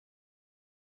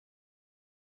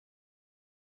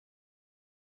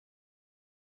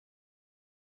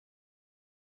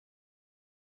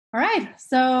All right,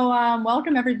 so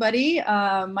welcome everybody.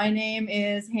 My name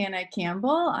is Hannah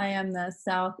Campbell. I am the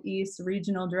Southeast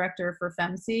Regional Director for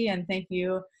FMSEA, and thank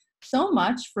you so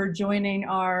much for joining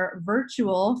our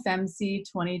virtual FMSEA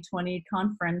 2020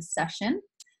 conference session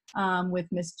with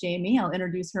Miss Jaymie. I'll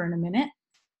introduce her in a minute.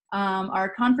 Our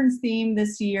conference theme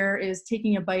this year is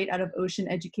taking a bite out of ocean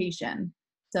education.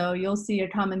 So you'll see a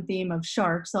common theme of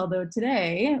sharks, although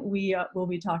today we will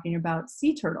be talking about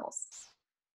sea turtles.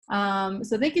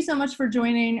 So thank you so much for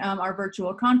joining our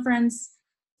virtual conference.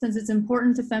 Since it's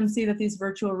important to FMSEA that these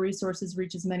virtual resources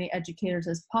reach as many educators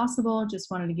as possible, just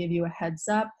wanted to give you a heads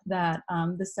up that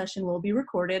this session will be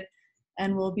recorded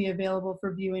and will be available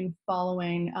for viewing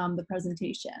following the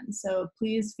presentation. So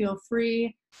please feel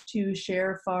free to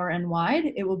share far and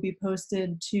wide. It will be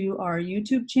posted to our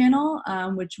YouTube channel,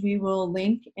 which we will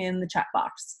link in the chat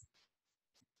box.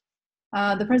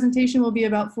 The presentation will be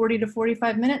about 40 to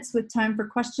 45 minutes with time for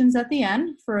questions at the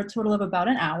end for a total of about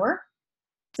an hour.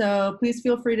 So please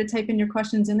feel free to type in your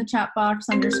questions in the chat box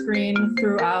on your screen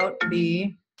throughout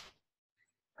the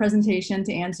presentation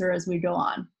to answer as we go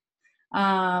on.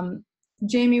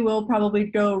 Jaymie will probably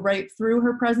go right through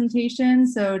her presentation,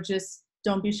 so just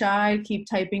don't be shy, keep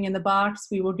typing in the box.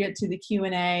 We will get to the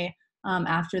Q&A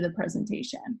after the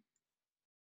presentation.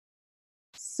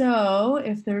 So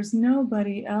if there's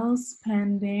nobody else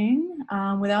pending,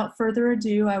 without further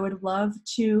ado, I would love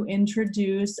to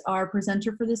introduce our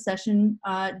presenter for this session,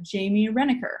 Jaymie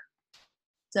Reneker.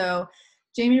 So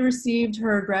Jaymie received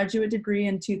her graduate degree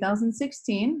in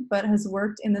 2016, but has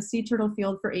worked in the sea turtle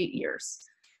field for 8 years.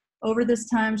 Over this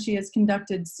time, she has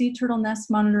conducted sea turtle nest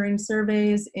monitoring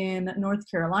surveys in North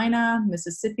Carolina,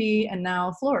 Mississippi, and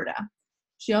now Florida.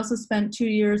 She also spent 2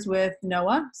 years with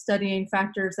NOAA studying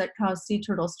factors that cause sea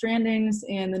turtle strandings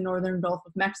in the northern Gulf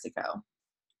of Mexico.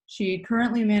 She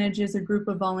currently manages a group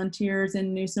of volunteers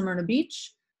in New Smyrna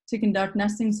Beach to conduct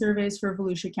nesting surveys for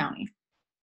Volusia County.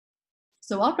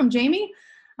 So welcome, Jaymie.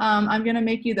 I'm going to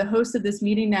make you the host of this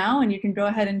meeting now, and you can go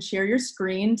ahead and share your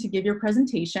screen to give your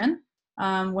presentation.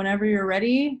 Whenever you're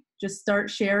ready, just start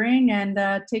sharing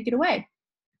and take it away.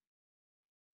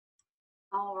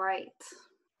 All right.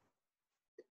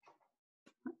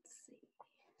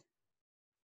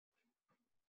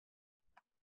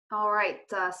 All right,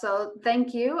 so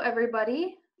thank you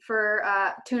everybody for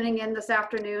tuning in this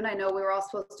afternoon. I know we were all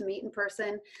supposed to meet in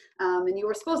person, and you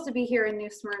were supposed to be here in New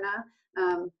Smyrna,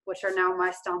 which are now my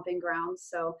stomping grounds.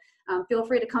 So feel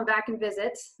free to come back and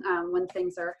visit when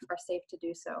things are safe to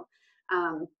do so.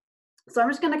 So I'm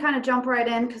just going to kind of jump right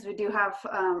in because we do have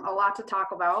a lot to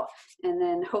talk about, and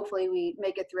then hopefully we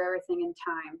make it through everything in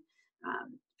time.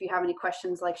 If you have any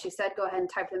questions, like she said, go ahead and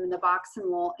type them in the box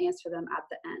and we'll answer them at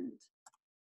the end.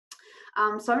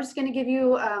 So I'm just going to give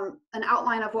you an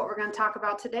outline of what we're going to talk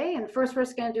about today. And first, we're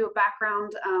just going to do a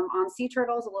background on sea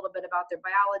turtles, a little bit about their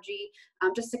biology,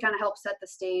 just to kind of help set the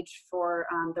stage for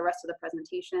the rest of the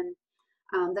presentation.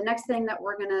 The next thing that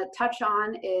we're going to touch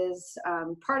on is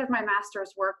part of my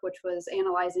master's work, which was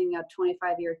analyzing a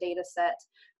 25-year data set,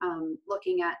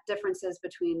 looking at differences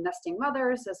between nesting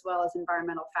mothers as well as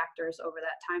environmental factors over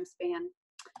that time span.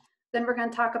 Then we're going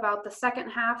to talk about the second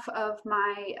half of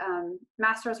my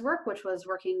master's work, which was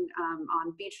working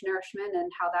on beach nourishment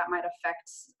and how that might affect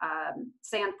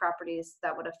sand properties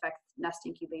that would affect nest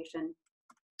incubation.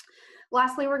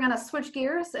 Lastly, we're going to switch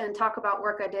gears and talk about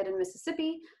work I did in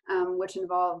Mississippi, which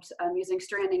involved using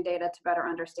stranding data to better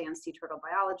understand sea turtle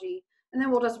biology. And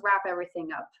then we'll just wrap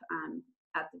everything up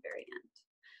at the very end.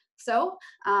 So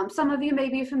some of you may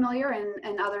be familiar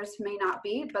and others may not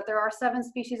be, but there are 7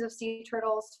 species of sea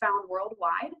turtles found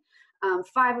worldwide,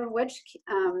 5 of which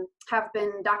have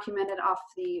been documented off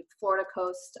the Florida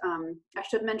coast. I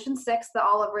should mention 6. The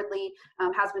olive ridley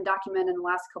has been documented in the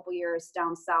last couple years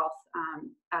down south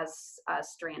as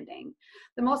stranding.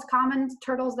 The most common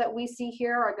turtles that we see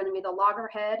here are going to be the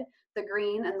loggerhead, the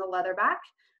green, and the leatherback.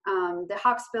 The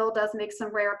hawksbill does make some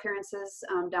rare appearances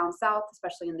down south,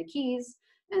 especially in the Keys.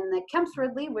 And the Kemp's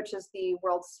ridley, which is the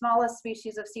world's smallest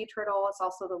species of sea turtle, it's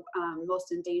also the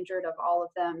most endangered of all of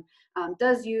them,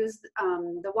 does use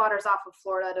the waters off of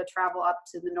Florida to travel up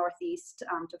to the northeast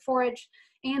to forage.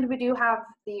 And we do have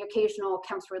the occasional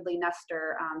Kemp's ridley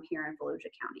nester here in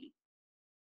Volusia County.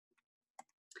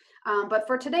 But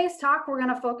for today's talk, we're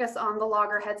going to focus on the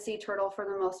loggerhead sea turtle for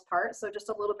the most part. So just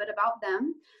a little bit about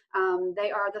them. They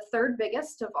are the 3rd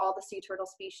biggest of all the sea turtle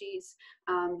species.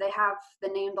 They have the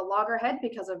name the loggerhead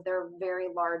because of their very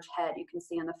large head. You can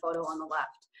see in the photo on the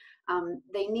left.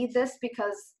 They need this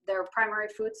because their primary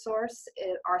food source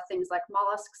are things like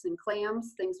mollusks and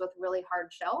clams, things with really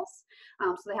hard shells.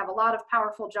 So they have a lot of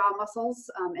powerful jaw muscles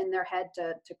in their head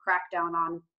to crack down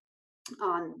on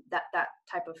on that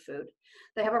type of food.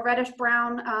 They have a reddish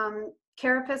brown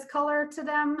carapace color to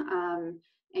them,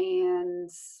 and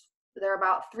they're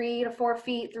about 3 to 4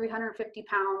 feet, 350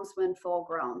 pounds when full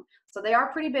grown. So they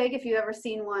are pretty big. If you've ever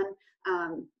seen one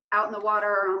out in the water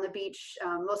or on the beach,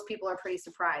 most people are pretty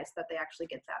surprised that they actually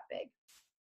get that big.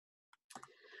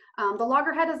 The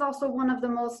loggerhead is also one of the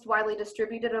most widely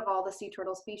distributed of all the sea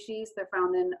turtle species. They're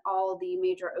found in all the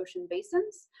major ocean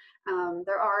basins.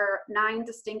 There are 9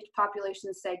 distinct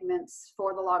population segments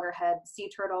for the loggerhead sea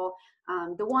turtle.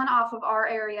 The one off of our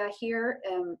area here,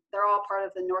 they're all part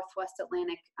of the Northwest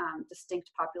Atlantic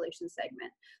distinct population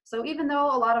segment. So even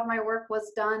though a lot of my work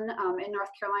was done in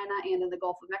North Carolina and in the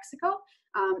Gulf of Mexico,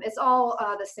 it's all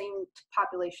the same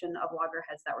population of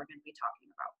loggerheads that we're going to be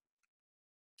talking about.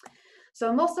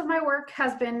 So most of my work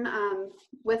has been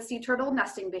with sea turtle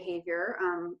nesting behavior.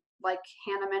 Like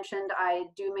Hannah mentioned, I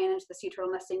do manage the sea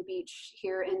turtle nesting beach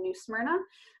here in New Smyrna.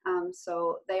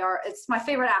 So it's my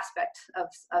favorite aspect of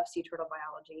sea turtle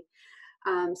biology.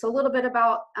 So a little bit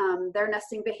about their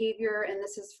nesting behavior, and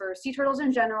this is for sea turtles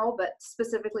in general, but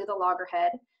specifically the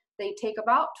loggerhead. They take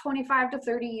about 25 to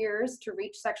 30 years to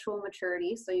reach sexual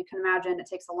maturity. So you can imagine it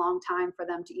takes a long time for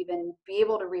them to even be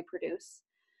able to reproduce.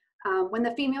 When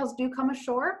the females do come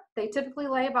ashore, they typically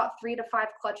lay about 3 to 5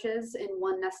 clutches in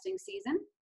one nesting season.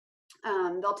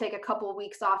 They'll take a couple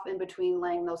weeks off in between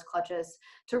laying those clutches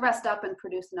to rest up and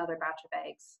produce another batch of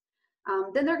eggs.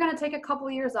 Then they're going to take a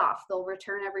couple years off. They'll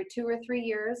return every 2 or 3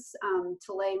 years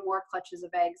to lay more clutches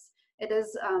of eggs. It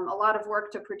is a lot of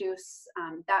work to produce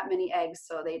that many eggs,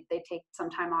 so they take some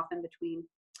time off in between.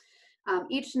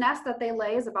 Each nest that they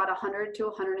lay is about 100 to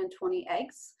 120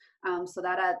 eggs. So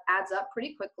that adds up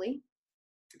pretty quickly.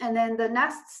 And then the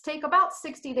nests take about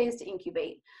 60 days to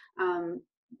incubate.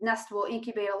 Nest will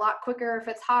incubate a lot quicker if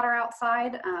it's hotter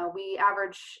outside. We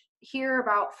average here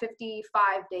about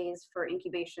 55 days for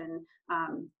incubation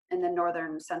in the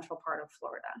northern central part of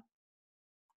Florida.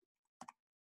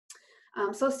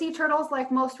 So sea turtles,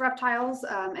 like most reptiles,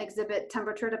 exhibit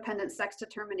temperature-dependent sex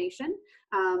determination.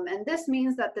 And this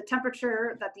means that the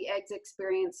temperature that the eggs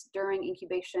experience during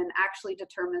incubation actually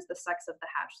determines the sex of the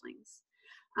hatchlings.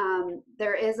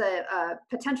 There is a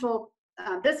potential,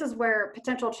 this is where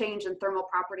potential change in thermal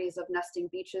properties of nesting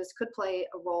beaches could play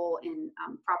a role in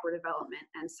proper development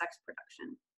and sex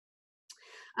production.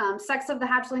 Sex of the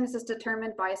hatchlings is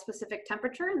determined by a specific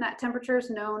temperature, and that temperature is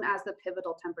known as the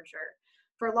pivotal temperature.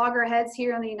 For loggerheads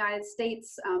here in the United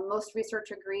States, most research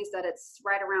agrees that it's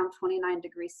right around 29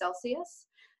 degrees Celsius.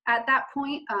 At that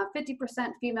point,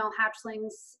 50% female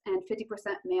hatchlings and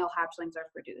 50% male hatchlings are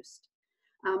produced.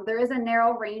 There is a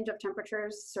narrow range of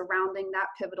temperatures surrounding that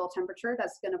pivotal temperature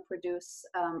that's going to produce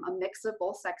a mix of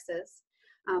both sexes.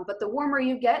 But the warmer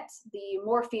you get, the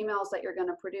more females that you're going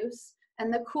to produce,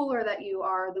 and the cooler that you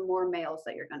are, the more males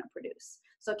that you're going to produce.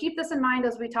 So keep this in mind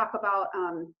as we talk about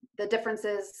the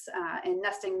differences in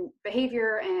nesting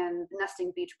behavior and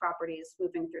nesting beach properties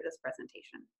moving through this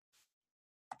presentation.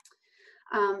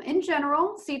 In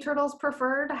general, sea turtles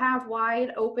prefer to have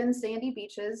wide, open, sandy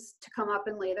beaches to come up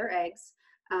and lay their eggs.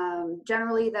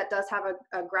 Generally, that does have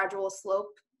a gradual slope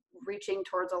reaching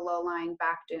towards a low-lying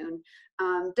back dune.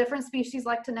 Different species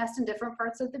like to nest in different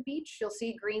parts of the beach. You'll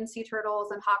see green sea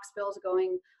turtles and hawksbills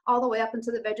going all the way up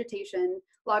into the vegetation.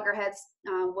 Loggerheads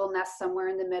will nest somewhere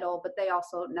in the middle, but they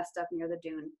also nest up near the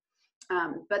dune.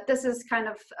 But this is kind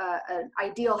of an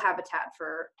ideal habitat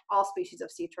for all species of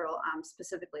sea turtle,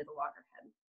 specifically the loggerhead.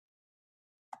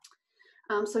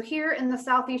 So here in the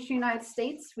southeast United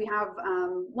States, we have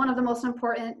one of the most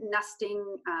important nesting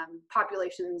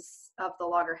populations of the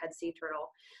loggerhead sea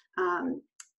turtle.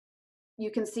 You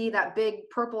can see that big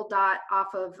purple dot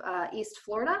off of East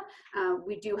Florida.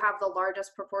 We do have the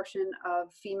largest proportion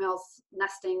of females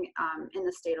nesting in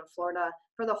the state of Florida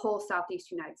for the whole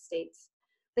southeast United States.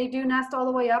 They do nest all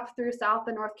the way up through South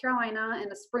and North Carolina,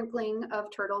 and a sprinkling of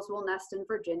turtles will nest in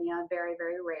Virginia, very,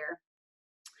 very rare.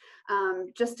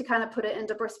 Just to kind of put it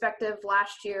into perspective,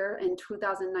 last year in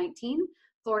 2019,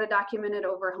 Florida documented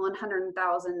over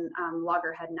 100,000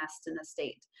 loggerhead nests in the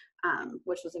state,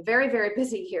 which was a very, very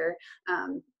busy year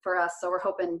for us. So we're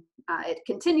hoping it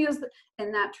continues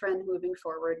in that trend moving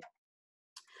forward.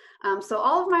 So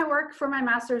all of my work for my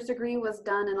master's degree was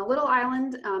done in a little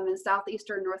island in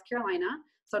southeastern North Carolina.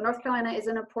 So North Carolina is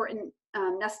an important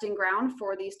nesting ground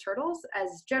for these turtles,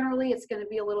 as generally it's going to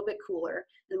be a little bit cooler.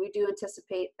 And we do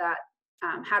anticipate that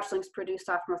hatchlings produced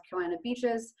off North Carolina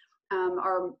beaches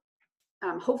are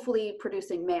hopefully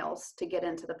producing males to get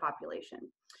into the population.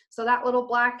 So that little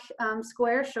black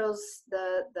square shows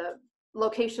the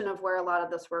location of where a lot of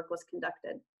this work was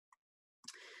conducted.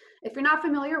 If you're not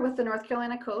familiar with the North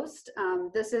Carolina coast,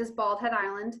 this is Bald Head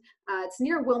Island. It's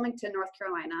near Wilmington, North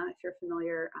Carolina, if you're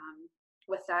familiar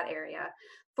with that area.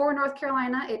 For North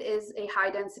Carolina, it is a high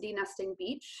density nesting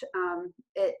beach.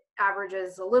 It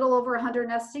averages a little over 100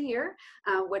 nests a year,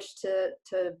 which to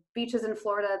beaches in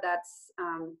Florida, that's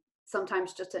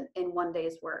sometimes just in one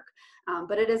day's work.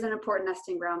 But it is an important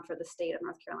nesting ground for the state of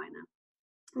North Carolina.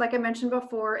 Like I mentioned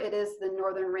before, it is the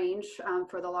northern range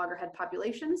for the loggerhead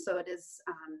population, so it is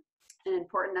an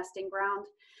important nesting ground.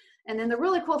 And then the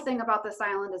really cool thing about this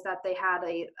island is that they had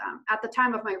at the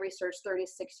time of my research,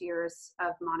 36 years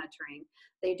of monitoring.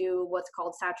 They do what's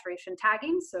called saturation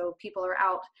tagging. So people are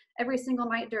out every single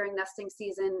night during nesting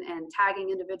season and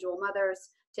tagging individual mothers,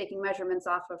 taking measurements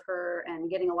off of her and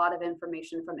getting a lot of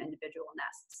information from individual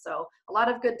nests. So a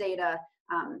lot of good data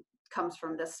comes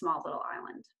from this small little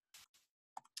island.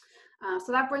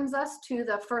 So that brings us to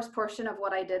the first portion of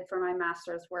what I did for my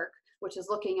master's work, which is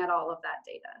looking at all of that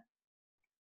data.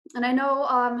 And I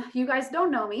know you guys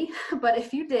don't know me, but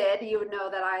if you did, you would know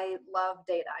that I love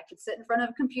data. I could sit in front of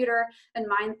a computer and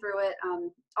mine through it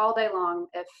all day long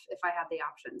if I had the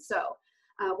option. So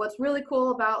what's really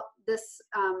cool about this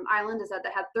island is that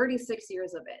they had 36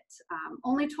 years of it.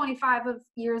 Only 25 of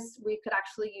years we could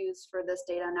actually use for this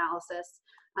data analysis,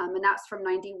 and that's from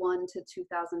 91 to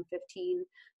 2015.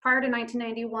 Prior to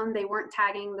 1991, they weren't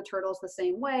tagging the turtles the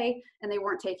same way, and they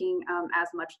weren't taking as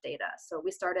much data. So we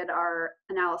started our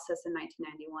analysis in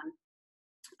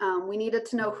 1991. We needed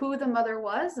to know who the mother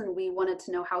was, and we wanted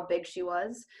to know how big she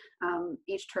was.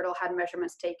 Each turtle had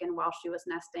measurements taken while she was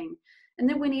nesting. And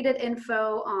then we needed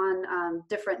info on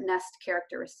different nest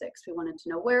characteristics. We wanted to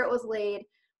know where it was laid,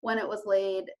 when it was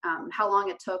laid, how long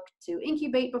it took to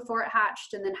incubate before it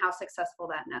hatched, and then how successful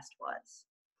that nest was.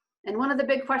 And one of the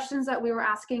big questions that we were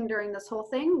asking during this whole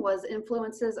thing was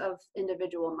influences of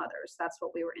individual mothers. That's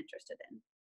what we were interested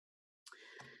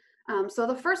in. So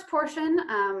the first portion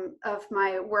of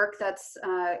my work that's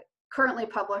currently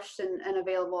published and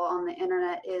available on the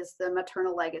internet is the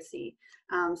maternal legacy.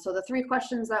 So the three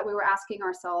questions that we were asking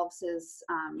ourselves is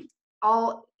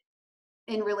all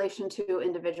in relation to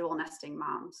individual nesting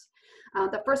moms.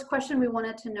 The first question we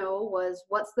wanted to know was,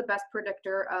 what's the best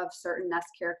predictor of certain nest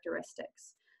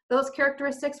characteristics? Those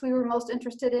characteristics we were most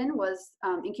interested in was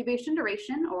incubation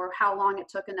duration, or how long it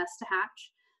took a nest to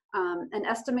hatch, an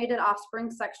estimated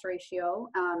offspring sex ratio,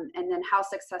 and then how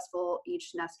successful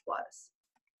each nest was.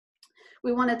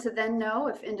 We wanted to then know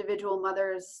if individual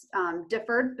mothers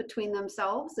differed between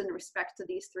themselves in respect to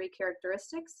these three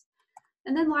characteristics.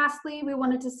 And then lastly, we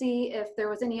wanted to see if there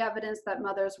was any evidence that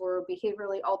mothers were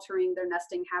behaviorally altering their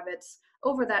nesting habits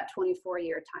over that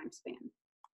 24-year time span.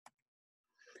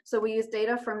 So we used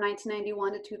data from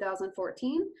 1991 to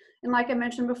 2014. And like I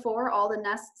mentioned before, all the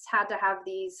nests had to have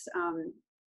these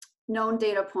known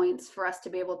data points for us to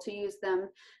be able to use them.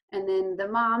 And then the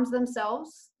moms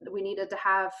themselves, we needed to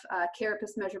have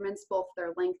carapace measurements, both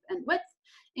their length and width,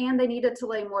 and they needed to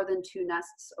lay more than 2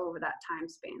 nests over that time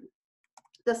span.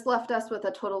 This left us with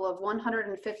a total of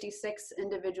 156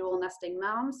 individual nesting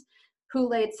moms who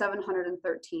laid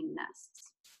 713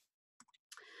 nests.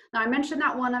 Now, I mentioned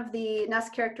that one of the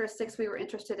nest characteristics we were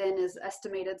interested in is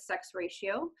estimated sex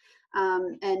ratio.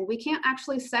 And we can't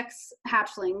actually sex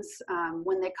hatchlings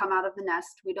when they come out of the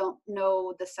nest. We don't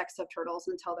know the sex of turtles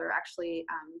until they're actually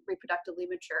reproductively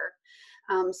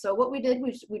mature. So what we did,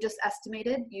 we just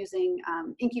estimated using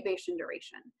incubation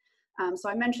duration. So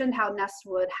I mentioned how nests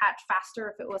would hatch faster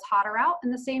if it was hotter out,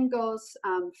 and the same goes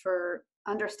for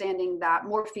understanding that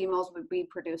more females would be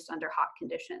produced under hot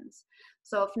conditions.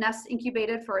 So if nests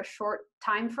incubated for a short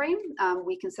time frame,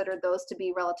 we considered those to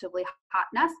be relatively hot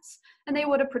nests, and they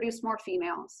would have produced more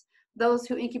females. Those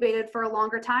who incubated for a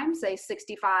longer time, say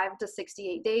 65 to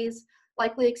 68 days,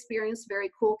 likely experienced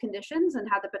very cool conditions and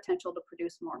had the potential to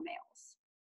produce more males.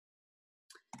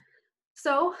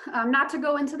 So not to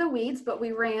go into the weeds, but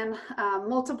we ran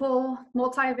multiple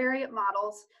multivariate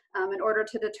models in order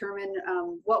to determine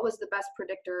what was the best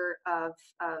predictor of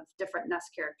different nest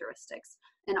characteristics.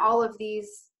 And all of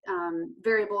these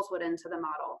variables went into the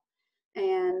model.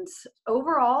 And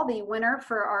overall, the winner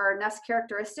for our nest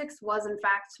characteristics was in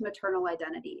fact maternal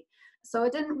identity. So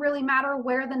it didn't really matter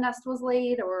where the nest was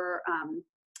laid or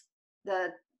the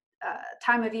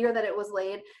time of year that it was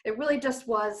laid. It really just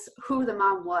was who the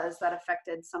mom was that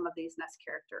affected some of these nest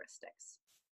characteristics.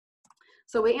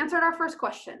 So we answered our first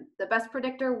question. The best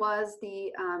predictor was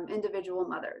the individual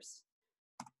mothers.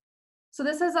 So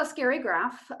this is a scary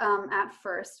graph at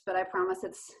first, but I promise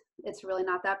it's really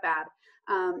not that bad.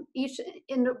 Each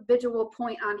individual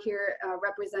point on here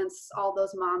represents all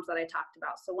those moms that I talked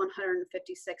about. So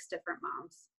 156 different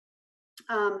moms.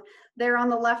 There on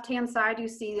the left-hand side, you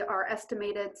see our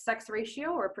estimated sex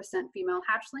ratio or percent female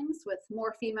hatchlings, with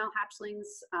more female hatchlings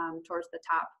towards the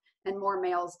top and more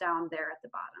males down there at the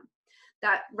bottom.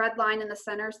 That red line in the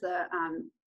center is the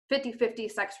 50-50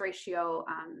 sex ratio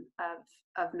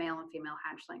of male and female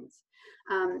hatchlings.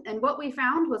 And what we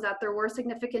found was that there were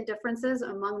significant differences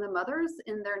among the mothers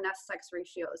in their nest sex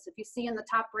ratios. If you see in the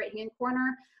top right-hand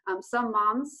corner, some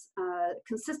moms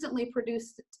consistently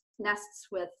produced nests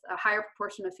with a higher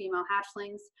proportion of female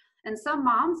hatchlings, and some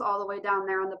moms all the way down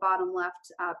there on the bottom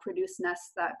left produced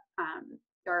nests that,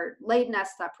 or laid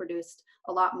nests that produced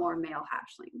a lot more male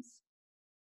hatchlings.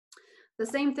 The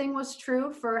same thing was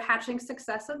true for hatching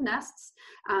success of nests.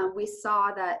 We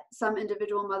saw that some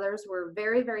individual mothers were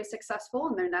very, very successful,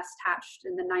 and their nest hatched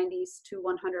in the 90s to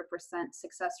 100%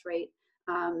 success rate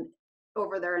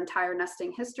over their entire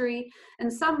nesting history.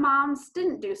 And some moms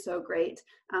didn't do so great.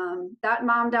 That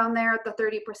mom down there at the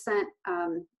 30%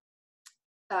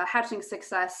 hatching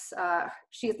success,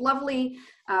 she's lovely.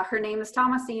 Her name is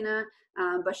Thomasina.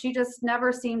 But she just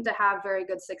never seemed to have very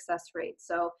good success rates.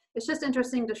 So it's just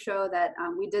interesting to show that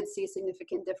we did see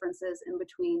significant differences in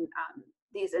between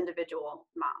these individual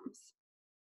moms.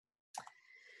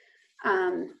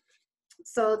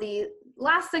 So the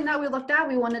last thing that we looked at,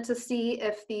 we wanted to see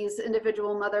if these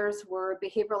individual mothers were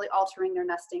behaviorally altering their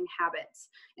nesting habits.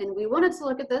 And we wanted to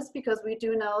look at this because we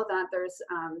do know that there's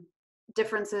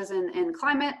differences in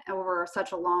climate over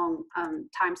such a long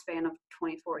time span of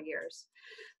 24 years.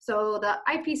 So the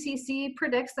IPCC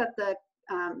predicts that the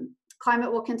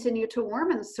climate will continue to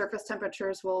warm and surface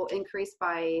temperatures will increase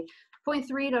by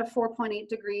 0.3 to 4.8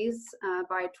 degrees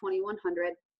by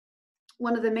 2100.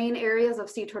 One of the main areas of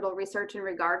sea turtle research in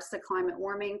regards to climate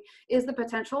warming is the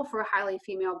potential for highly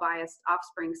female biased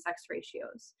offspring sex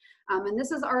ratios. And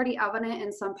this is already evident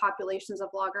in some populations of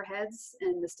loggerheads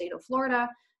in the state of Florida,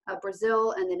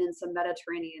 Brazil, and then in some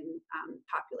Mediterranean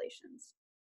populations.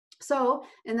 So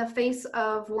in the face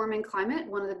of warming climate,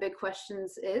 one of the big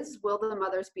questions is, will the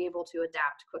mothers be able to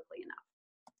adapt quickly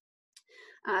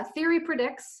enough? Theory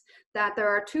predicts that there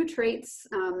are two traits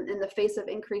in the face of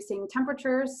increasing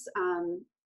temperatures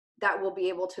that will be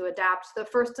able to adapt. The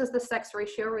first is the sex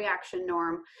ratio reaction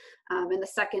norm, and the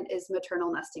second is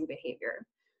maternal nesting behavior.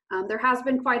 There has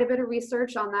been quite a bit of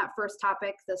research on that first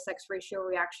topic, the sex ratio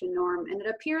reaction norm, and it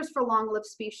appears for long-lived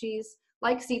species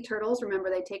like sea turtles,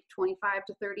 remember they take 25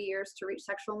 to 30 years to reach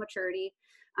sexual maturity,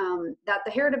 that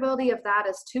the heritability of that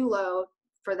is too low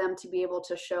for them to be able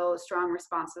to show strong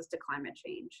responses to climate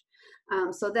change.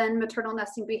 So then maternal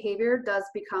nesting behavior does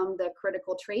become the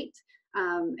critical trait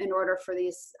in order for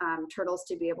these turtles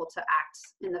to be able to act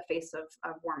in the face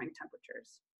of warming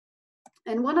temperatures.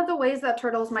 And one of the ways that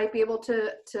turtles might be able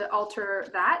to alter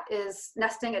that is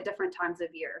nesting at different times of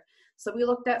year. So we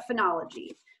looked at phenology.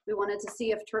 We wanted to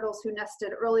see if turtles who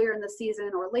nested earlier in the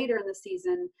season or later in the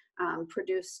season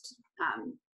produced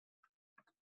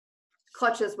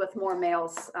clutches with more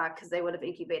males because they would have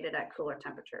incubated at cooler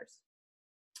temperatures.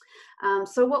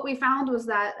 So what we found was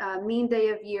that mean day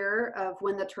of year of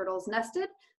when the turtles nested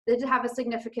did have a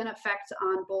significant effect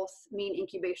on both mean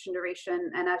incubation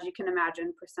duration and, as you can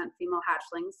imagine, percent female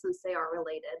hatchlings, since they are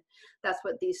related. That's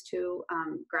what these two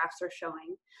graphs are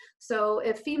showing. So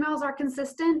if females are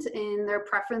consistent in their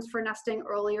preference for nesting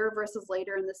earlier versus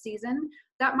later in the season,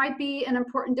 that might be an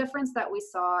important difference that we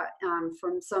saw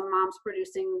from some moms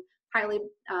producing highly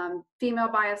female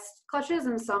biased clutches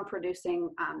and some producing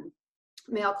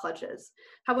male clutches.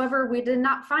 However, we did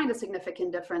not find a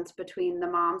significant difference between the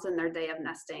moms and their day of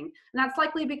nesting. And that's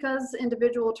likely because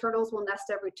individual turtles will nest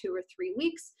every 2 or 3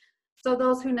 weeks. So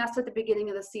those who nest at the beginning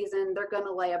of the season, they're going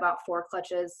to lay about 4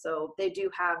 clutches. So they do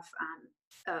have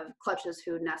clutches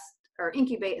who nest or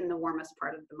incubate in the warmest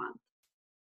part of the month.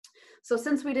 So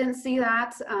since we didn't see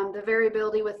that, the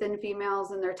variability within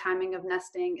females and their timing of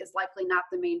nesting is likely not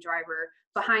the main driver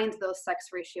behind those sex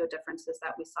ratio differences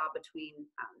that we saw between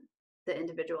the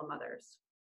individual mothers.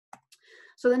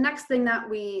 So the next thing that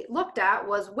we looked at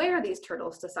was where these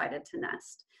turtles decided to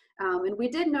nest. And we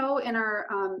did know in our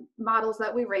models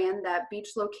that we ran that beach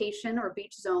location or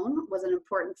beach zone was an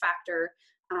important factor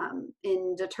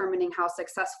in determining how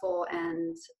successful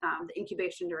and the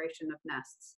incubation duration of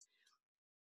nests.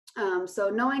 So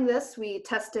knowing this, we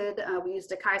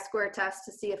used a chi-square test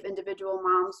to see if individual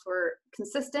moms were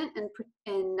consistent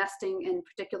in nesting in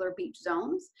particular beach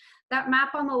zones. That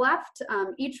map on the left,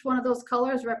 each one of those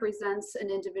colors represents an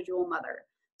individual mother.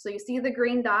 So you see the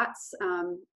green dots,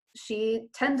 she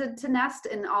tended to nest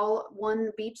in all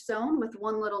one beach zone with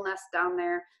one little nest down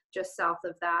there just south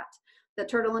of that. The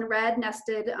turtle in red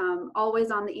nested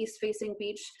always on the east facing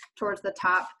beach towards the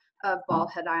top. of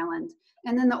Bald Head Island.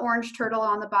 And then the orange turtle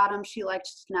on the bottom, she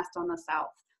likes to nest on the south.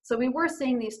 So we were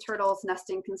seeing these turtles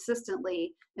nesting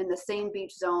consistently in the same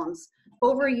beach zones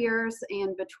over years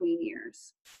and between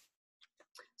years.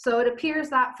 So it appears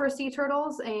that for sea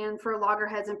turtles and for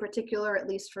loggerheads in particular, at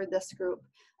least for this group,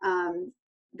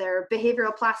 their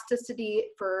behavioral plasticity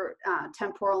for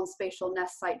temporal and spatial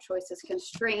nest site choice is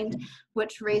constrained,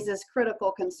 which raises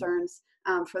critical concerns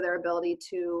for their ability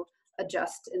to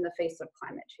adjust in the face of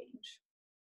climate change.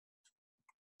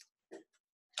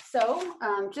 So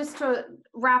just to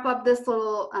wrap up this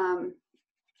little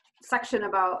section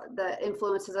about the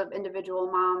influences of individual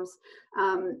moms,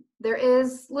 there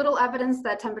is little evidence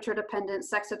that temperature dependent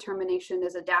sex determination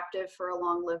is adaptive for a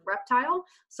long-lived reptile.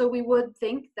 So we would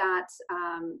think that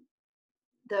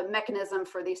the mechanism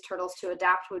for these turtles to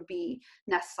adapt would be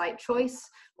nest site choice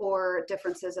or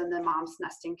differences in the mom's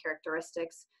nesting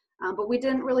characteristics. But we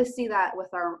didn't really see that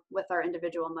with our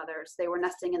individual mothers. They were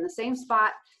nesting in the same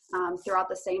spot throughout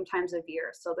the same times of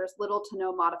year. So there's little to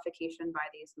no modification by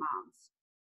these moms.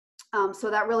 So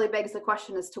that really begs the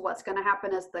question as to what's going to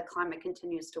happen as the climate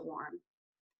continues to warm.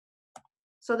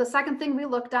 So the second thing we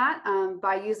looked at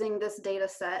by using this data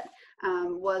set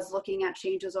was looking at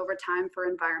changes over time for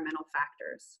environmental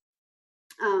factors.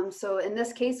 So in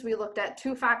this case, we looked at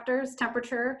two factors,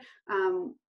 temperature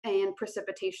and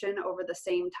precipitation over the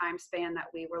same time span that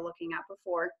we were looking at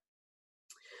before.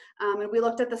 And we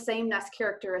looked at the same nest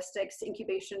characteristics,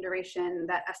 incubation duration,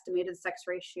 that estimated sex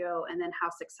ratio, and then how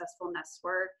successful nests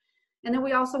were. And then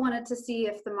we also wanted to see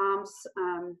if the moms,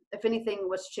 if anything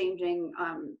was changing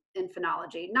in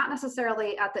phenology, not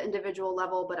necessarily at the individual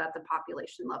level, but at the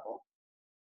population level.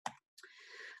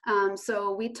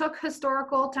 So we took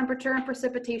historical temperature and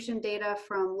precipitation data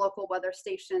from local weather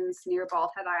stations near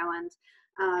Bald Head Island,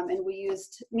 and we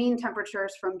used mean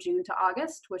temperatures from June to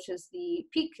August, which is the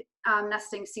peak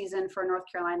nesting season for North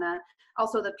Carolina,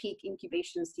 also the peak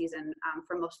incubation season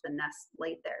for most of the nests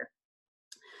laid there.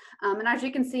 And as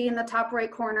you can see in the top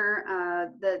right corner,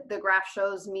 the graph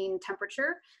shows mean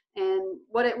temperature. And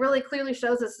what it really clearly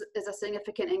shows is a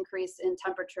significant increase in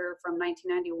temperature from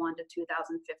 1991 to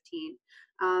 2015,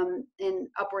 in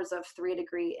upwards of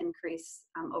 3-degree increase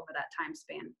over that time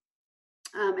span.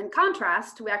 In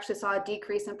contrast, we actually saw a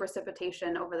decrease in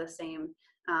precipitation over the same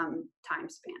time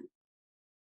span.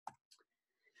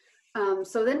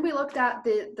 So then we looked at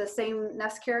the same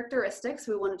nest characteristics.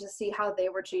 We wanted to see how they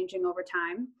were changing over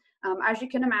time. As you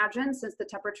can imagine, since the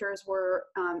temperatures were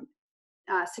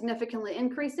significantly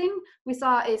increasing, we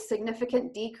saw a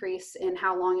significant decrease in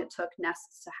how long it took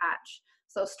nests to hatch.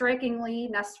 So strikingly,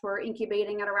 nests were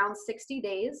incubating at around 60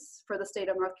 days for the state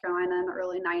of North Carolina in the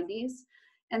early 90s.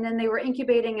 And then they were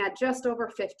incubating at just over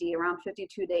 50, around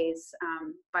 52 days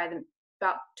by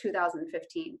about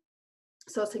 2015.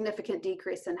 So a significant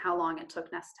decrease in how long it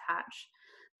took nests to hatch.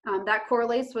 That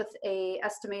correlates with an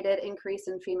estimated increase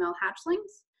in female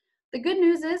hatchlings. The good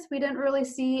news is we didn't really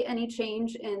see any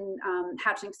change in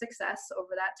hatching success over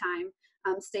that time.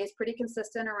 Stays pretty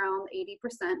consistent around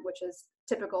 80%, which is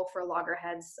typical for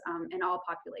loggerheads in all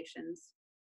populations.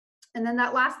 And then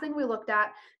that last thing we looked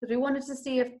at is we wanted to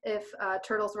see if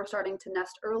turtles were starting to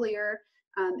nest earlier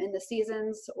in the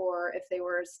seasons or if they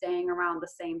were staying around the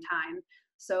same time.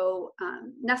 So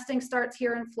nesting starts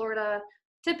here in Florida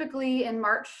typically in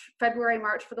February,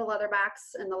 March for the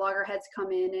leatherbacks, and the loggerheads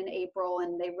come in April,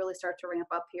 and they really start to ramp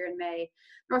up here in May.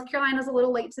 North Carolina's a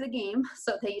little late to the game,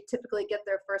 so they typically get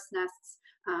their first nests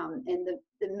in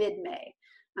the mid-May.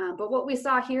 But what we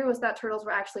saw here was that turtles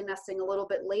were actually nesting a little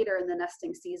bit later in the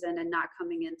nesting season and not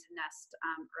coming in to nest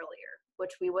earlier,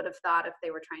 which we would have thought if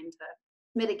they were trying to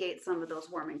mitigate some of those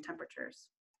warming temperatures.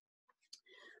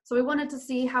 So we wanted to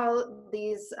see how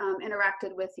these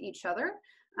interacted with each other.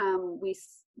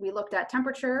 We looked at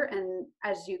temperature, and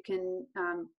as you can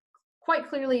quite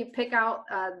clearly pick out,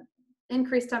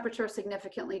 increased temperature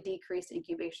significantly decreased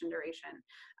incubation duration.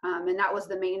 And that was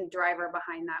the main driver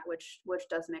behind that, which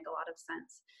does make a lot of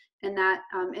sense. And that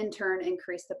in turn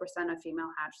increased the percent of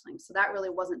female hatchlings. So that really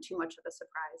wasn't too much of a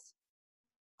surprise.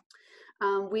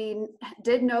 We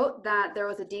did note that there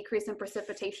was a decrease in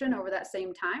precipitation over that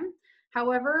same time.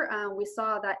 However, we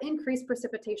saw that increased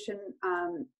precipitation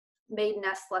made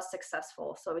nests less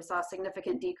successful. So we saw a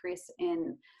significant decrease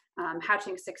in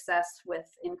hatching success with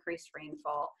increased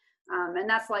rainfall. And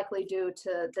that's likely due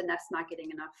to the nest not getting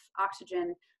enough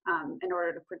oxygen in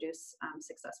order to produce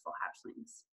successful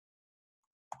hatchlings.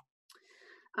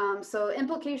 So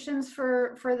implications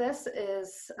for this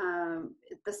is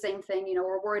the same thing. You know,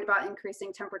 we're worried about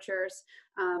increasing temperatures.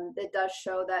 It does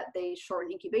show that they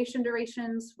shorten incubation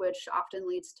durations, which often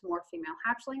leads to more female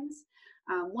hatchlings.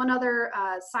 One other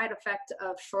side effect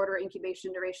of shorter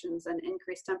incubation durations and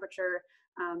increased temperature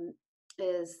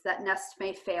is that nests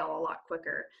may fail a lot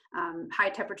quicker. High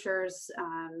temperatures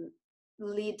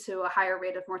lead to a higher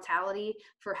rate of mortality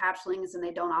for hatchlings, and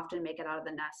they don't often make it out of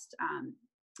the nest.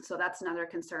 So that's another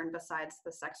concern besides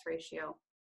the sex ratio.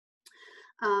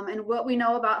 And what we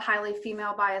know about highly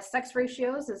female biased sex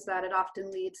ratios is that it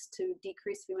often leads to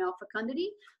decreased female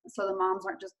fecundity. So the moms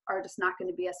are just not going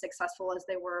to be as successful as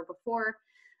they were before.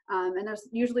 And there's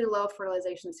usually low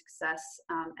fertilization success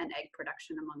and egg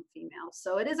production among females.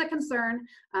 So it is a concern,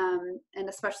 and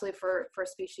especially for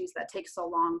species that take so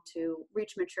long to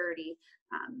reach maturity,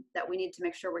 that we need to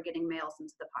make sure we're getting males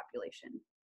into the population.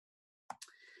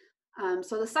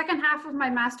 So the second half of my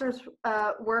master's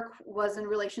work was in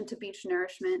relation to beach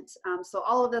nourishment. So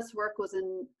all of this work was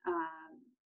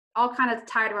all kind of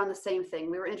tied around the same thing.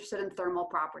 We were interested in thermal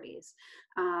properties,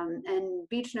 and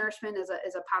beach nourishment is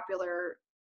a popular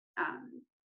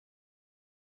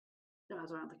that's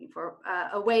what I'm looking for,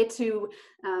 a way to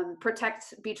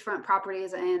protect beachfront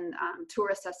properties and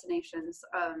tourist destinations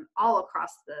all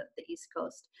across the East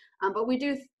Coast. But we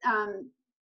do,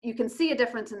 you can see a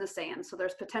difference in the sand. So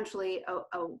there's potentially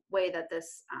a way that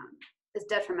this is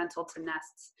detrimental to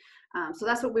nests. So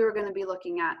that's what we were going to be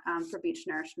looking at for beach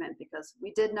nourishment, because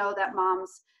we did know that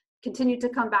moms continued to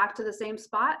come back to the same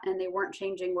spot and they weren't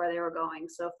changing where they were going.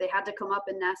 So if they had to come up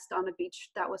and nest on a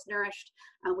beach that was nourished,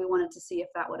 we wanted to see if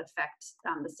that would affect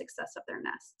the success of their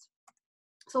nests.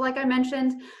 So like I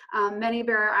mentioned, many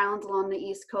barrier islands along the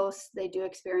East Coast, they do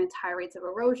experience high rates of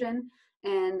erosion.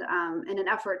 And in an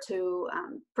effort to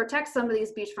protect some of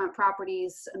these beachfront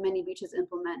properties, many beaches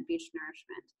implement beach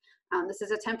nourishment. This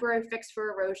is a temporary fix for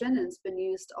erosion, and it's been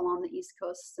used along the East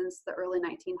Coast since the early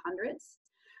 1900s.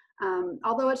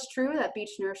 Although it's true that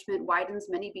beach nourishment widens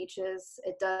many beaches,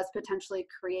 it does potentially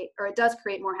create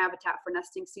more habitat for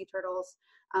nesting sea turtles.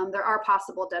 There are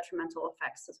possible detrimental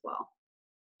effects as well.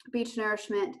 Beach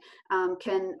nourishment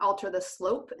can alter the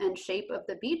slope and shape of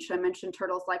the beach. I mentioned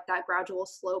turtles like that gradual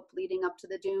slope leading up to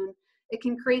the dune. It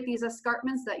can create these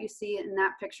escarpments that you see in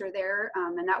that picture there,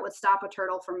 and that would stop a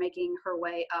turtle from making her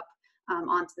way up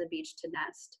onto the beach to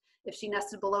nest. If she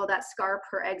nested below that scarp,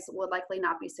 her eggs would likely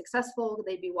not be successful.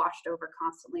 They'd be washed over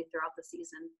constantly throughout the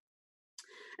season.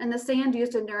 And the sand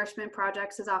used in nourishment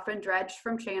projects is often dredged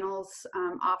from channels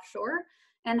offshore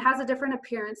and has a different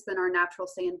appearance than our natural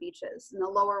sand beaches. In the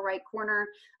lower right corner,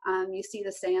 you see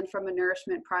the sand from a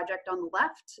nourishment project on the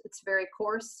left. It's very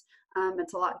coarse.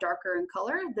 It's a lot darker in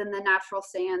color than the natural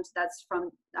sand that's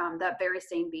from that very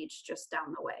same beach just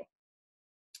down the way.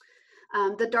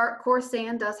 The dark coarse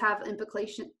sand does have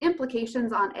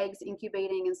implications on eggs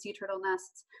incubating in sea turtle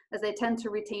nests, as they tend to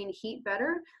retain heat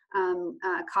better,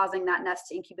 causing that nest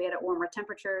to incubate at warmer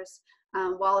temperatures,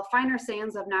 while the finer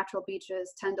sands of natural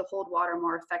beaches tend to hold water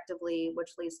more effectively,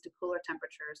 which leads to cooler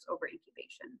temperatures over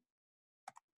incubation.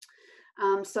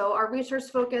 So our research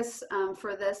focus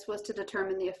for this was to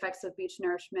determine the effects of beach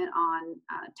nourishment on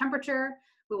temperature.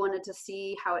 We wanted to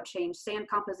see how it changed sand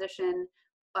composition.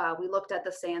 We looked at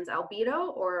the sand's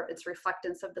albedo, or its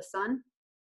reflectance of the sun.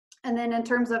 And then in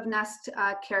terms of nest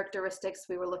characteristics,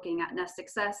 we were looking at nest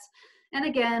success. And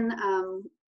again,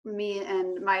 me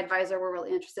and my advisor were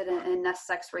really interested in nest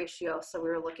sex ratio. So we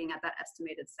were looking at that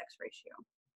estimated sex ratio.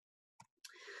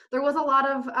 There was a lot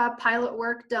of pilot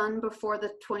work done before the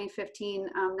 2015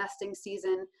 nesting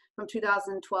season. From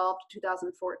 2012 to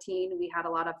 2014, we had a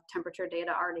lot of temperature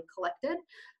data already collected.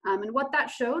 And what that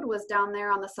showed was down there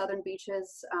on the southern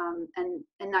beaches, and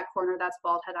in that corner, that's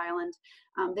Bald Head Island,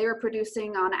 they were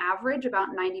producing on average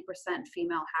about 90%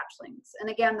 female hatchlings. And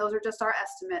again, those are just our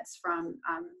estimates from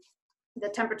the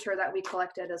temperature that we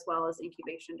collected, as well as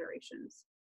incubation durations.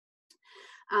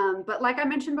 But like I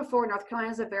mentioned before, North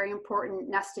Carolina is a very important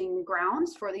nesting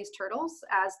grounds for these turtles,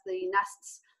 as the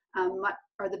nests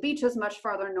or the beaches much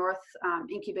farther north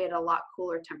incubate at a lot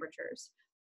cooler temperatures.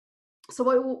 So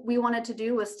what we wanted to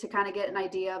do was to kind of get an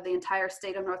idea of the entire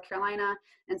state of North Carolina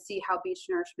and see how beach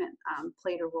nourishment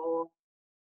played a role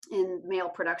in male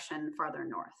production farther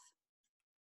north.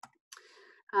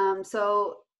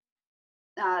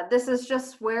 This is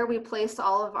just where we placed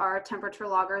all of our temperature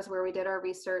loggers, where we did our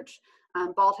research.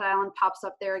 Bald Head Island pops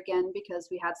up there again because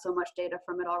we had so much data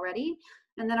from it already.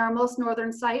 And then our most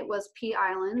northern site was Pea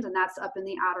Island, and that's up in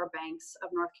the Outer Banks of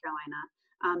North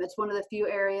Carolina. It's one of the few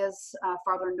areas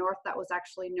farther north that was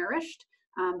actually nourished.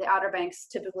 The Outer Banks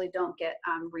typically don't get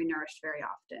renourished very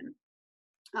often.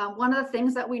 One of the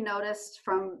things that we noticed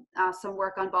from some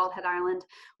work on Bald Head Island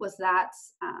was that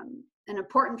an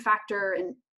important factor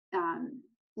in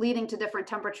leading to different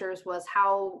temperatures was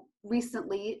how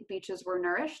recently beaches were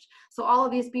nourished. So all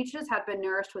of these beaches had been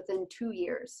nourished within 2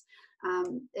 years.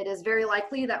 It is very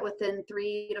likely that within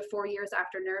 3 to 4 years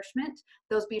after nourishment,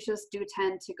 those beaches do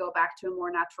tend to go back to a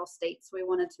more natural state. So we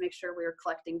wanted to make sure we were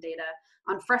collecting data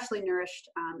on freshly nourished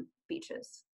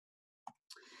beaches.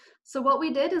 So what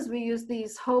we did is we used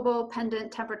these hobo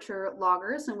pendant temperature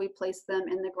loggers, and we placed them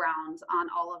in the ground on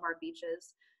all of our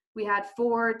beaches. We had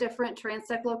 4 different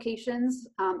transect locations.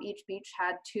 Each beach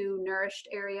had 2 nourished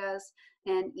areas,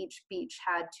 and each beach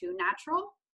had 2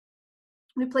 natural.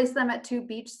 We placed them at 2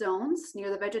 beach zones near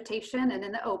the vegetation and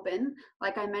in the open.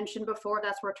 Like I mentioned before,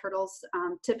 that's where turtles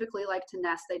typically like to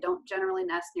nest. They don't generally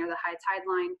nest near the high tide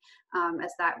line,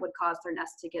 as that would cause their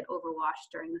nest to get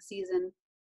overwashed during the season.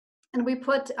 And we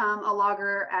put a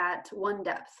logger at 1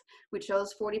 depth. We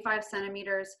chose 45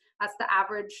 centimeters. That's the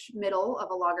average middle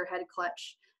of a loggerhead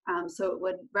clutch. So it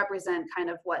would represent kind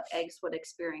of what eggs would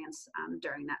experience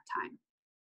during that time.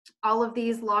 All of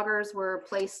these loggers were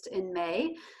placed in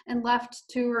May and left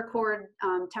to record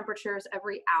temperatures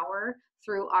every hour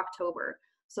through October.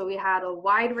 So we had a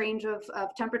wide range of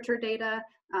temperature data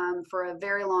for a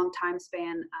very long time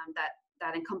span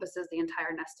that encompasses the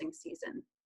entire nesting season.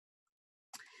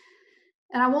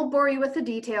 And I won't bore you with the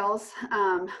details,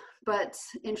 but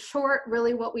in short,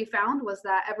 really what we found was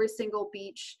that every single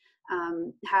beach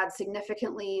had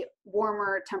significantly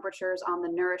warmer temperatures on the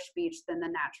nourished beach than the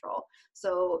natural.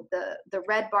 So the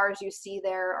red bars you see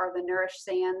there are the nourished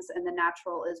sands, and the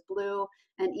natural is blue,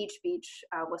 and each beach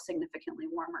was significantly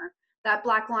warmer. That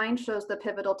black line shows the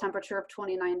pivotal temperature of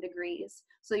 29 degrees.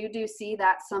 So you do see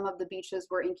that some of the beaches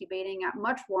were incubating at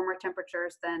much warmer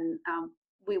temperatures than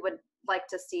we would like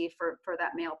to see for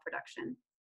that male production.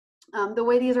 The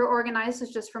way these are organized is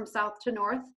just from south to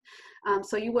north.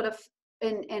 So you would have,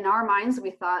 in our minds,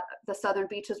 we thought the southern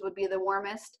beaches would be the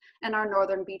warmest and our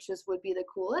northern beaches would be the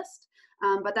coolest.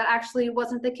 But that actually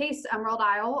wasn't the case. Emerald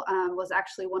Isle was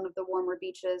actually one of the warmer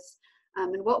beaches.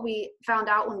 And what we found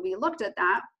out when we looked at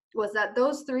that was that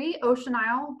those 3, Ocean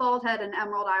Isle, Bald Head, and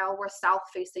Emerald Isle, were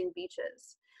south-facing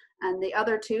beaches. And the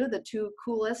other 2, the 2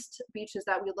 coolest beaches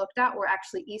that we looked at, were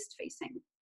actually east-facing.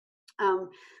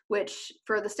 Which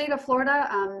for the state of Florida,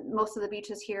 most of the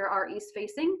beaches here are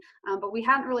east-facing, but we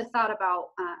hadn't really thought about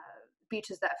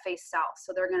beaches that face south.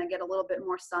 So they're going to get a little bit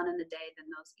more sun in the day than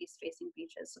those east-facing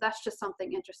beaches. So that's just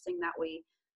something interesting that we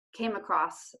came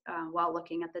across while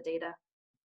looking at the data.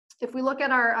 If we look at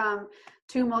our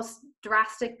 2 most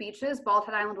drastic beaches, Bald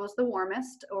Head Island was the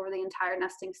warmest over the entire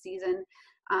nesting season.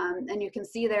 And you can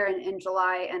see there in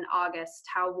July and August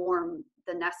how warm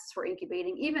the nests were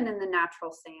incubating, even in the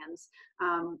natural sands,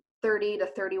 30 to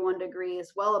 31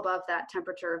 degrees, well above that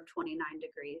temperature of 29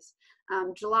 degrees.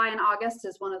 July and August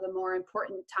is one of the more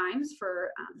important times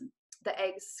for the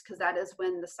eggs, because that is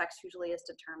when the sex usually is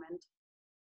determined.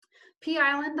 Pea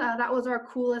Island, that was our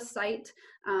coolest site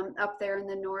up there in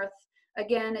the north.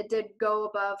 Again, it did go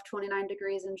above 29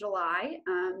 degrees in July,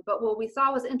 but what we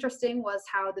saw was interesting was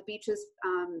how the beaches,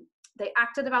 they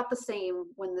acted about the same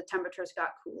when the temperatures got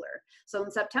cooler. So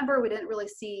in September, we didn't really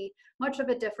see much of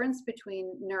a difference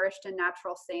between nourished and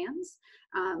natural sands.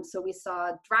 So we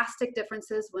saw drastic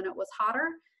differences when it was hotter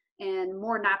and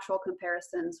more natural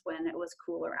comparisons when it was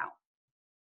cooler out.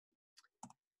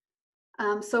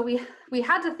 So we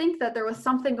had to think that there was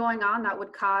something going on that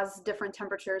would cause different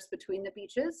temperatures between the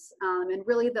beaches. And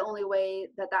really the only way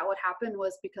that that would happen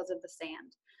was because of the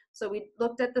sand. So we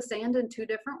looked at the sand in 2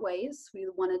 different ways. We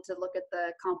wanted to look at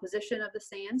the composition of the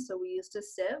sand. So we used a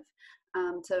sieve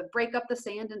to break up the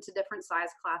sand into different size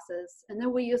classes. And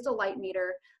then we used a light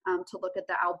meter to look at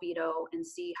the albedo and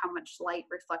see how much light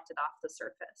reflected off the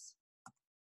surface.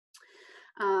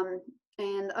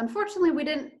 And unfortunately, we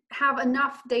didn't have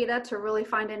enough data to really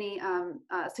find any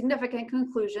significant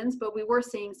conclusions, but we were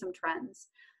seeing some trends.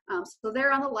 So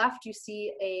there on the left, you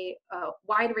see a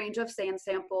wide range of sand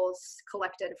samples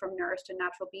collected from nourished and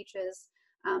natural beaches.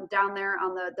 Down there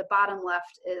on the bottom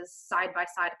left is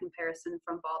side-by-side comparison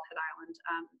from Bald Head Island,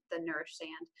 the nourished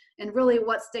sand. And really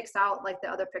what sticks out, like the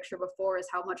other picture before, is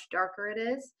how much darker it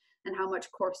is and how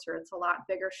much coarser. It's a lot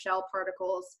bigger shell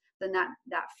particles than that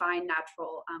fine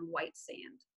natural white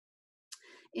sand.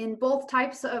 In both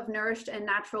types of nourished and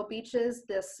natural beaches,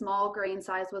 the small grain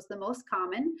size was the most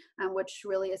common, which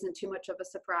really isn't too much of a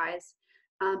surprise.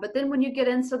 But then when you get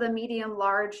into the medium,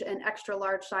 large, and extra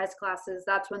large size classes,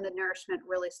 that's when the nourishment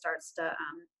really starts to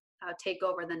take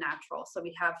over the natural. So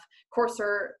we have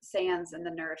coarser sands in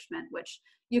the nourishment, which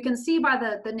you can see by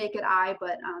the naked eye,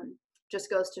 but just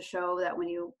goes to show that when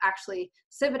you actually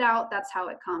sieve it out, that's how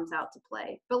it comes out to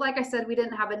play. But like I said, we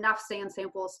didn't have enough sand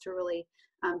samples to really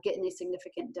get any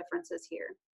significant differences here.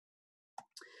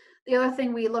 The other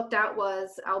thing we looked at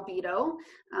was albedo.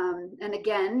 And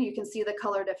again, you can see the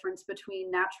color difference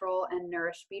between natural and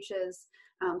nourished beaches.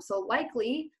 So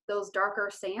likely those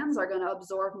darker sands are going to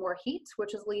absorb more heat,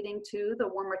 which is leading to the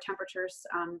warmer temperatures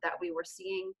that we were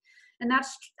seeing. And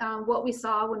that's what we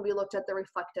saw when we looked at the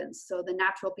reflectance. So the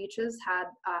natural beaches had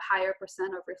a higher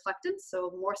percent of reflectance,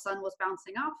 so more sun was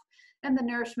bouncing off, and the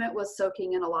nourishment was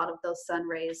soaking in a lot of those sun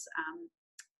rays,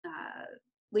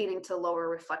 leading to lower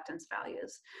reflectance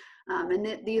values.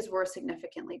 And these were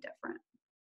significantly different.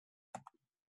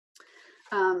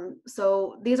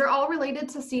 So these are all related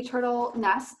to sea turtle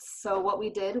nests. So what we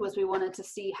did was we wanted to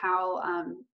see how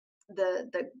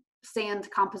the sand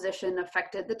composition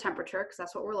affected the temperature, because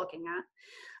that's what we're looking at.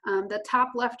 The top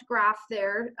left graph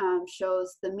there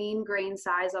shows the mean grain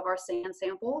size of our sand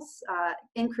samples,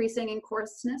 increasing in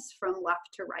coarseness from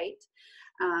left to right.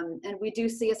 And we do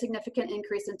see a significant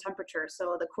increase in temperature.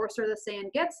 So the coarser the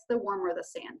sand gets, the warmer the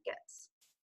sand gets.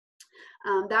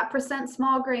 That percent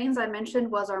small grains I mentioned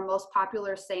was our most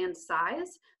popular sand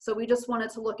size. So we just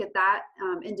wanted to look at that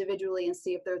individually and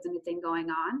see if there's anything going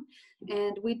on.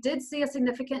 And we did see a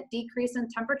significant decrease in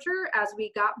temperature as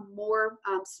we got more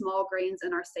small grains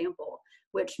in our sample,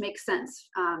 which makes sense.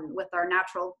 With our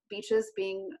natural beaches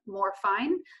being more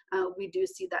fine, we do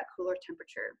see that cooler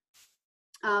temperature.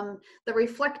 The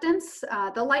reflectance,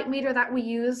 the light meter that we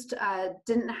used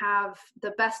didn't have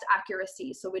the best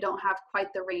accuracy, so we don't have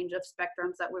quite the range of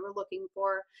spectrums that we were looking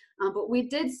for, but we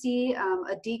did see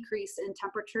a decrease in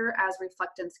temperature as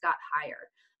reflectance got higher.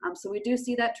 So we do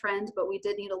see that trend, but we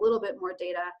did need a little bit more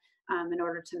data in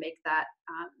order to make that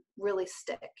really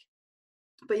stick.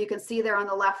 But you can see there on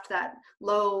the left that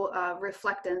low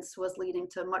reflectance was leading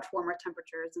to much warmer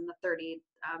temperatures in the 30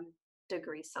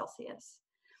 degrees Celsius.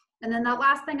 And then the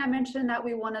last thing I mentioned that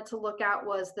we wanted to look at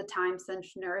was the time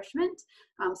since nourishment.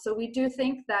 So we do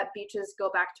think that beaches go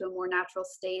back to a more natural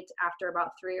state after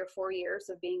about 3 or 4 years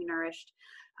of being nourished.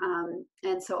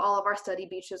 And so all of our study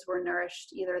beaches were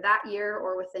nourished either that year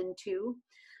or within 2.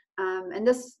 And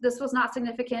this was not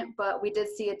significant, but we did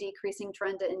see a decreasing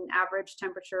trend in average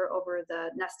temperature over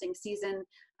the nesting season,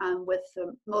 with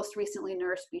the most recently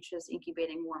nourished beaches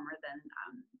incubating warmer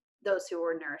than those who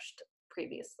were nourished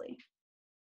previously.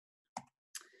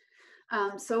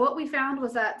 So what we found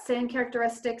was that sand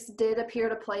characteristics did appear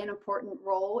to play an important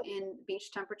role in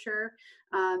beach temperature.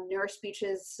 Nourished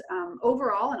beaches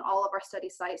overall in all of our study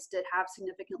sites did have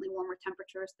significantly warmer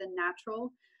temperatures than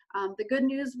natural. The good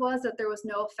news was that there was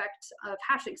no effect of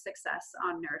hatching success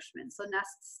on nourishment. So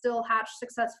nests still hatched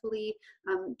successfully,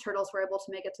 turtles were able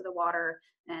to make it to the water,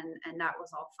 and that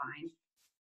was all fine.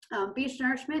 Beach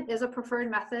nourishment is a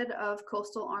preferred method of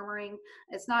coastal armoring.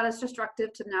 It's not as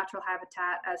destructive to natural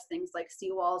habitat as things like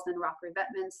seawalls and rock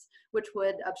revetments, which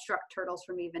would obstruct turtles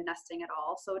from even nesting at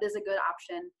all. So it is a good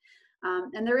option.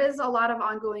 And there is a lot of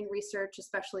ongoing research,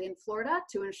 especially in Florida,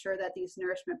 to ensure that these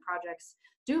nourishment projects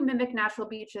do mimic natural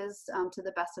beaches to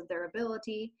the best of their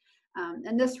ability.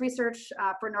 And this research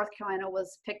for North Carolina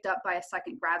was picked up by a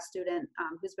second grad student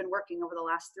who's been working over the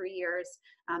last 3 years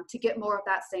to get more of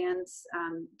that sands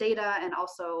data and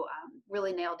also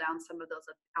really nail down some of those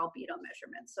albedo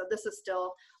measurements. So this is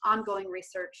still ongoing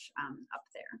research up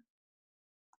there.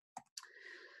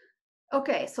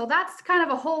 Okay, so that's kind of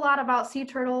a whole lot about sea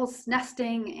turtles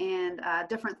nesting and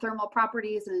different thermal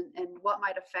properties and what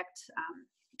might affect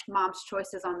mom's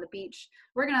choices on the beach.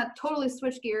 We're gonna totally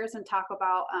switch gears and talk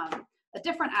about a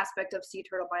different aspect of sea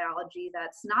turtle biology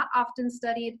that's not often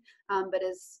studied, but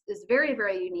is very,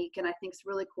 very unique and I think is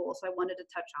really cool. So I wanted to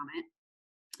touch on it.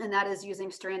 And that is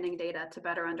using stranding data to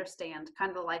better understand kind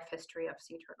of the life history of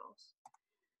sea turtles.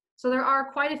 So there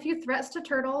are quite a few threats to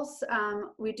turtles.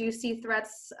 We do see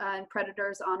threats and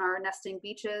predators on our nesting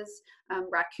beaches,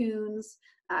 raccoons,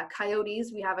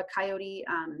 coyotes. We have a coyote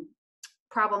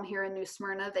problem here in New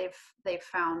Smyrna. They've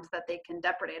found that they can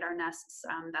depredate our nests.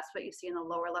 That's what you see in the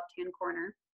lower left-hand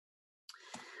corner.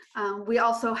 We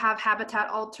also have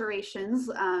habitat alterations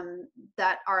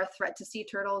that are a threat to sea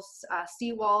turtles.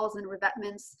 Seawalls and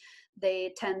revetments,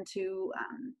 they tend to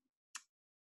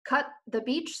cut the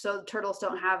beach so the turtles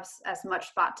don't have as much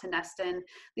spot to nest in.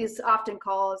 These often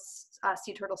cause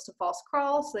sea turtles to false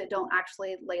crawl, so they don't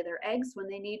actually lay their eggs when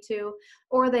they need to,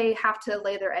 or they have to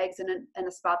lay their eggs in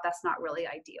a spot that's not really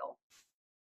ideal.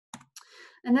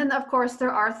 And then, of course,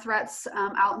 there are threats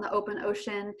out in the open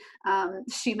ocean.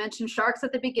 She mentioned sharks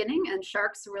at the beginning, and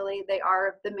sharks really, they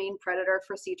are the main predator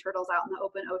for sea turtles out in the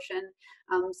open ocean,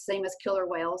 same as killer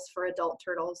whales for adult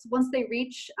turtles. Once they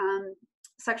reach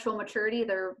sexual maturity,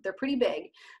 they're pretty big,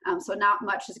 so not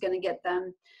much is going to get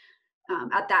them.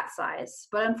 at that size.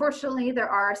 But unfortunately, there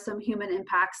are some human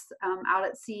impacts out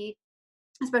at sea,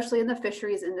 especially in the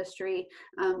fisheries industry,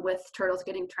 with turtles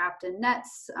getting trapped in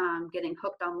nets, getting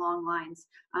hooked on long lines.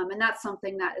 And that's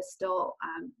something that is still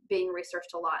being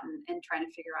researched a lot and trying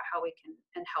to figure out how we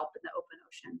can help in the open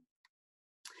ocean.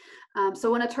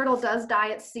 So when a turtle does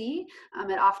die at sea,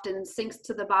 it often sinks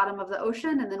to the bottom of the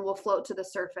ocean and then will float to the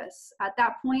surface. At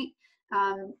that point,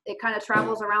 it kind of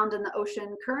travels around in the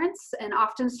ocean currents and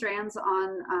often strands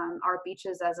on our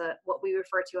beaches as what we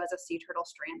refer to as a sea turtle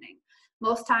stranding.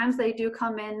 Most times they do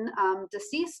come in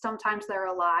deceased, sometimes they're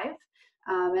alive.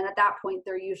 And at that point,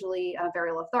 they're usually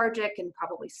very lethargic and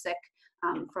probably sick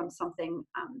from something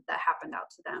that happened out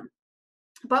to them.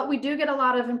 But we do get a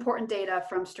lot of important data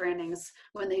from strandings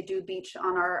when they do beach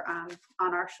on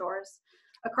our shores.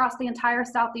 Across the entire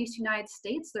Southeast United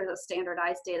States, there's a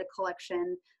standardized data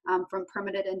collection from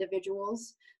permitted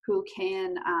individuals who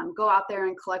can go out there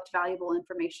and collect valuable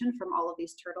information from all of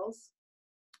these turtles.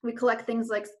 We collect things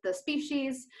like the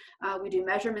species. We do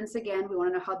measurements again. We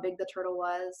want to know how big the turtle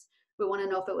was. We want to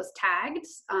know if it was tagged.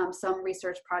 Some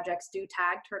research projects do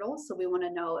tag turtles, so we want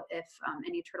to know if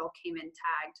any turtle came in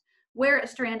tagged. Where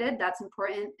it's stranded, that's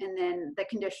important, and then the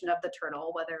condition of the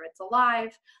turtle, whether it's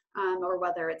alive or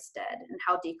whether it's dead, and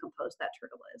how decomposed that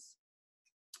turtle is.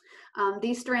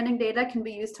 These stranding data can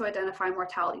be used to identify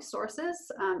mortality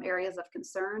sources, areas of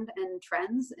concern, and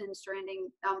trends in stranding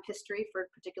history for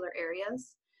particular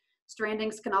areas.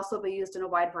 Strandings can also be used in a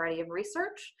wide variety of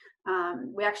research.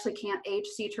 We actually can't age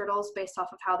sea turtles based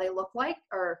off of how they look like,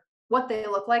 or what they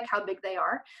look like, how big they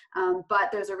are. But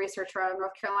there's a researcher out of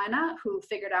North Carolina who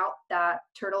figured out that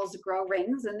turtles grow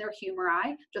rings in their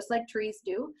humeri, just like trees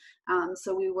do.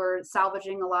 So we were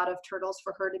salvaging a lot of turtles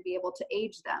for her to be able to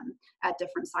age them at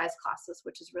different size classes,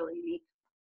 which is really unique.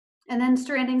 And then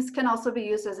strandings can also be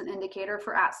used as an indicator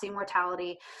for at-sea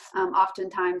mortality.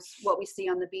 Oftentimes what we see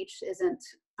on the beach isn't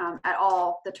at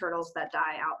all the turtles that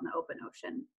die out in the open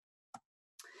ocean.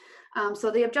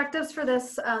 So the objectives for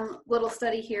this little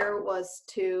study here was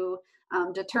to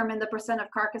determine the percent of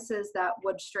carcasses that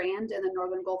would strand in the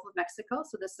northern Gulf of Mexico.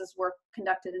 So this is work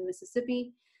conducted in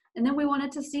Mississippi. And then we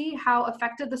wanted to see how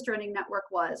effective the stranding network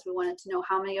was. We wanted to know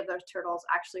how many of those turtles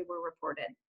actually were reported.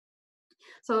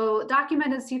 So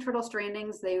documented sea turtle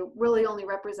strandings, they really only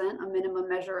represent a minimum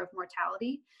measure of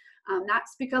mortality.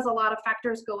 That's because a lot of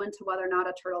factors go into whether or not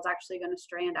a turtle is actually going to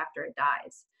strand after it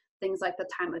dies. Things like the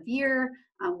time of year,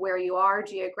 where you are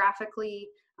geographically,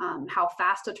 how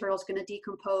fast a turtle is going to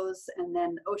decompose, and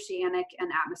then oceanic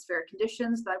and atmospheric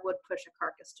conditions that would push a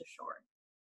carcass to shore.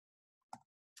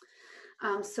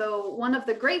 So one of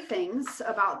the great things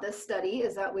about this study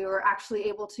is that we were actually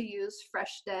able to use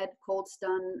fresh, dead, cold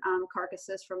stun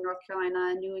carcasses from North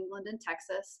Carolina, New England, and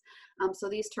Texas. So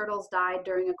these turtles died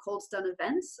during a cold stun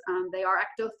event. They are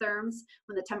ectotherms.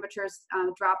 When the temperatures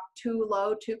drop too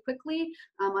low too quickly,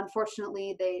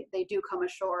 unfortunately, they do come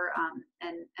ashore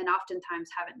and oftentimes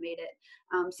haven't made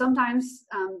it. Sometimes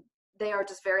they are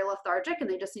just very lethargic and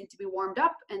they just need to be warmed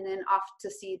up, and then off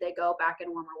to sea they go back in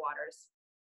warmer waters.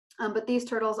 But these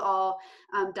turtles all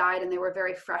died and they were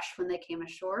very fresh when they came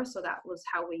ashore, so that was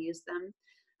how we used them.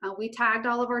 We tagged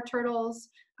all of our turtles.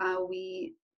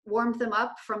 We warmed them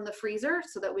up from the freezer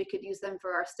so that we could use them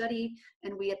for our study,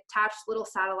 and we attached little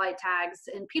satellite tags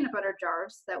in peanut butter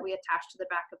jars that we attached to the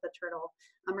back of the turtle.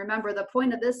 Remember, the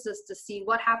point of this is to see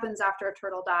what happens after a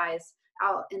turtle dies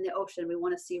out in the ocean. We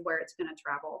want to see where it's going to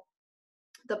travel.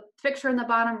 The picture in the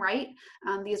bottom right,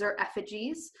 these are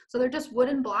effigies. So they're just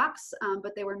wooden blocks,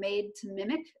 but they were made to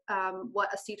mimic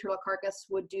what a sea turtle carcass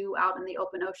would do out in the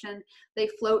open ocean. They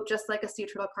float just like a sea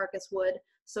turtle carcass would.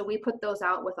 So we put those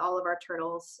out with all of our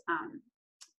turtles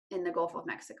in the Gulf of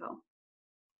Mexico.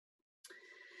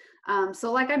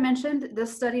 So like I mentioned,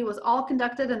 this study was all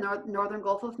conducted in the northern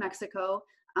Gulf of Mexico.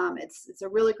 It's a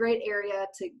really great area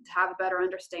to have a better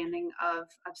understanding of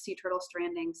sea turtle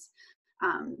strandings.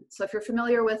 So if you're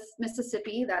familiar with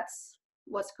Mississippi, that's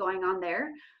what's going on there.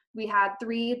 We had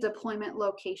 3 deployment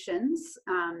locations,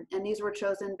 and these were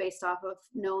chosen based off of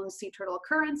known sea turtle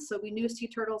occurrence. So we knew sea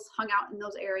turtles hung out in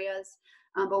those areas,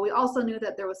 but we also knew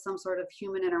that there was some sort of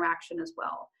human interaction as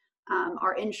well.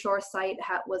 Our inshore site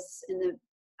was in the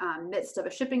midst of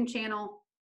a shipping channel.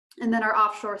 And then our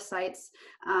offshore sites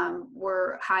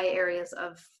were high areas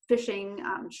of fishing,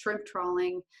 shrimp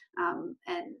trawling,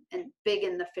 and big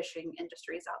in the fishing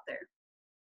industries out there.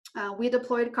 We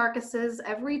deployed carcasses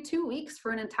every 2 weeks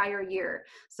for an entire year.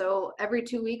 So every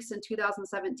 2 weeks in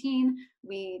 2017,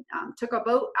 we took a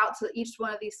boat out to each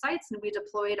one of these sites and we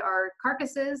deployed our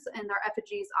carcasses and our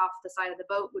effigies off the side of the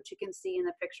boat, which you can see in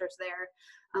the pictures there.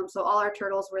 So all our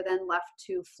turtles were then left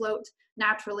to float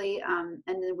naturally, and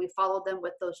then we followed them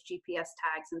with those GPS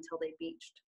tags until they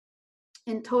beached.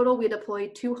 In total, we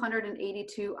deployed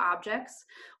 282 objects.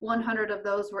 100 of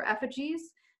those were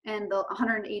effigies, and the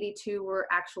 182 were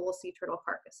actual sea turtle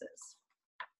carcasses.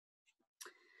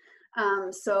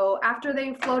 So after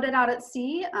they floated out at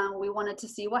sea, we wanted to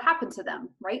see what happened to them,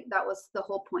 right? That was the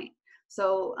whole point.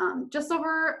 So just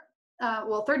over,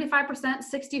 well, 35%,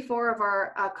 64 of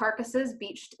our carcasses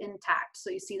beached intact.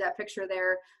 So you see that picture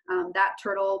there, that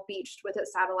turtle beached with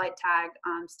its satellite tag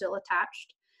still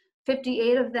attached.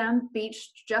 58 of them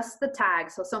beached just the tag.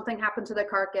 So something happened to the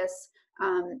carcass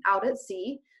out at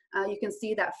sea. You can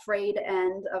see that frayed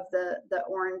end of the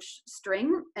orange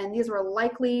string, and these were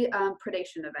likely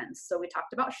predation events. So we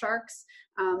talked about sharks,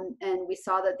 and we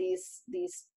saw that these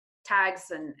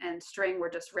tags and string were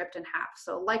just ripped in half.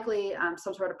 So likely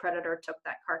some sort of predator took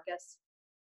that carcass.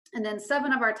 And then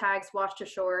 7 of our tags washed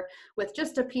ashore with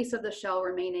just a piece of the shell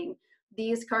remaining.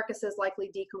 These carcasses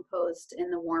likely decomposed in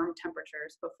the warm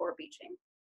temperatures before beaching.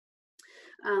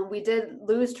 We did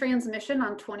lose transmission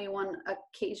on 21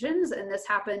 occasions, and this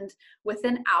happened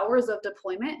within hours of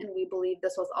deployment, and we believe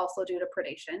this was also due to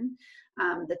predation.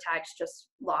 The tags just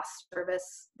lost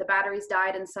service. The batteries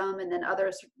died in some, and then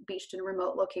others beached in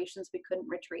remote locations we couldn't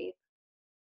retrieve.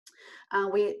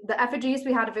 The effigies,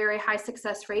 we had a very high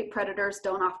success rate. Predators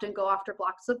don't often go after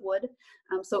blocks of wood.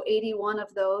 So 81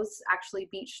 of those actually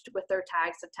beached with their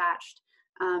tags attached.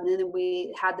 And then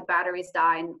we had the batteries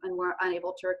die and were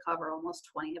unable to recover almost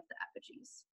 20 of the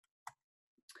effigies.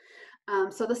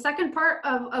 So the second part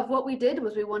of what we did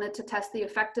was we wanted to test the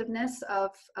effectiveness of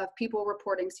people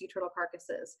reporting sea turtle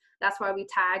carcasses. That's why we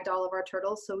tagged all of our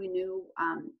turtles, so we knew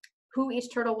who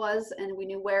each turtle was and we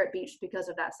knew where it beached because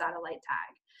of that satellite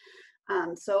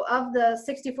tag. So of the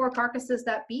 64 carcasses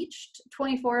that beached,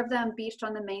 24 of them beached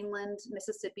on the mainland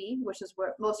Mississippi, which is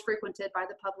where most frequented by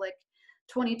the public.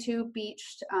 22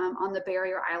 beached on the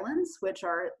barrier islands, which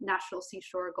are National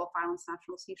Seashore, Gulf Islands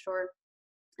National Seashore.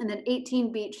 And then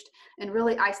 18 beached in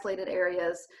really isolated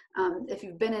areas. If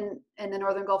you've been in the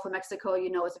northern Gulf of Mexico,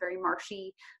 you know it's very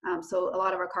marshy. So a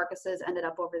lot of our carcasses ended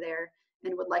up over there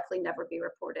and would likely never be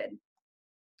reported.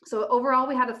 So overall,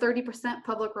 we had a 30%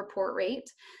 public report rate,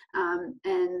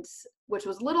 and which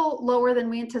was a little lower than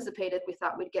we anticipated. We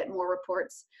thought we'd get more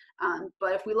reports.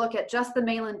 But if we look at just the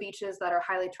mainland beaches that are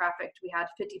highly trafficked, we had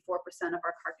 54% of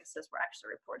our carcasses were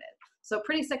actually reported. So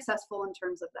pretty successful in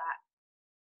terms of that.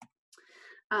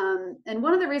 And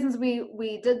one of the reasons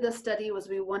we did this study was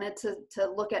we wanted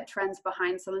to look at trends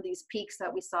behind some of these peaks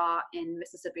that we saw in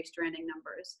Mississippi stranding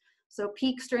numbers. So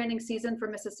peak stranding season for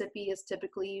Mississippi is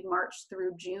typically March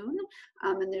through June,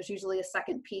 and there's usually a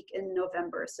second peak in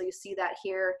November. So you see that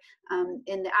here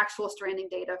in the actual stranding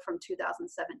data from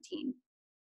 2017.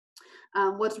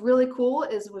 What's really cool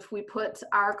is if we put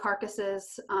our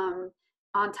carcasses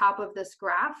on top of this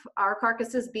graph, our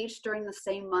carcasses beached during the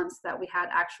same months that we had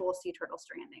actual sea turtle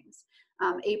strandings,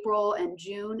 April and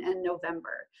June and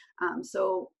November.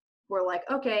 So we're like,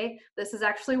 okay, this is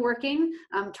actually working.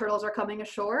 Turtles are coming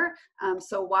ashore.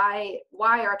 So why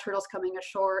are turtles coming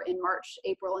ashore in March,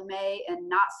 April, and May, and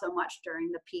not so much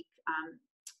during the peak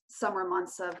summer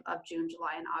months of June,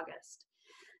 July, and August?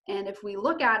 And if we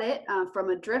look at it from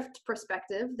a drift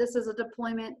perspective, this is a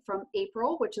deployment from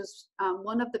April, which is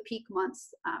one of the peak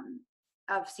months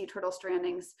of sea turtle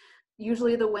strandings.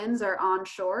 Usually the winds are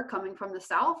onshore coming from the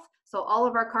south. So all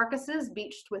of our carcasses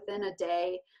beached within a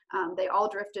day. They all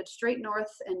drifted straight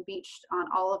north and beached on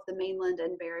all of the mainland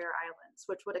and barrier islands,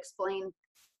 which would explain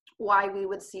why we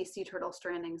would see sea turtle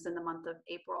strandings in the month of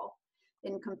April.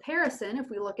 In comparison, if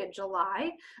we look at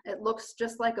July, it looks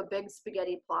just like a big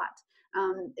spaghetti plot.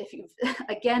 If you've,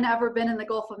 again, ever been in the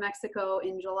Gulf of Mexico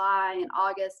in July and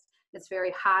August, it's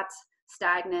very hot,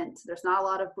 stagnant. There's not a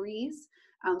lot of breeze.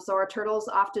 So our turtles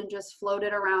often just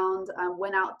floated around,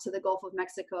 went out to the Gulf of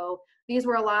Mexico. These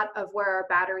were a lot of where our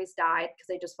batteries died because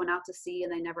they just went out to sea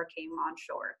and they never came on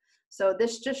shore. So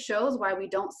this just shows why we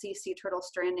don't see sea turtle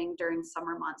stranding during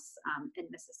summer months in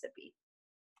Mississippi.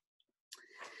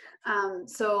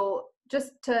 So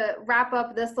just to wrap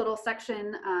up this little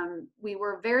section, we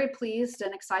were very pleased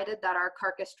and excited that our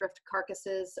carcass drift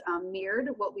carcasses mirrored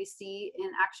what we see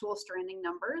in actual stranding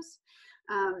numbers.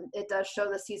 It does show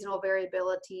the seasonal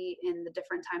variability in the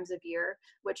different times of year,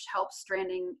 which helps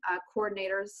stranding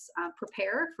coordinators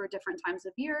prepare for different times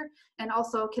of year, and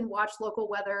also can watch local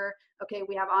weather. Okay,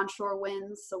 we have onshore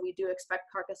winds, so we do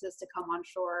expect carcasses to come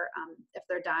onshore if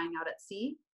they're dying out at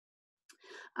sea.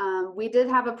 We did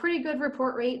have a pretty good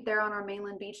report rate there on our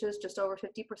mainland beaches, just over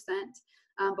 50%,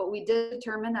 but we did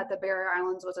determine that the barrier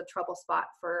islands was a trouble spot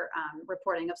for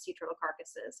reporting of sea turtle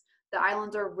carcasses. The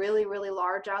islands are really, really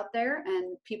large out there,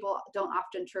 and people don't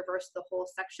often traverse the whole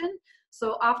section.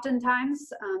 So oftentimes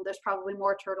there's probably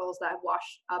more turtles that have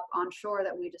washed up on shore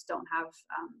that we just don't have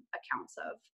accounts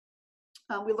of.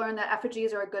 We learned that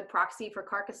effigies are a good proxy for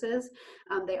carcasses.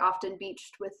 They often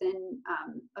beached within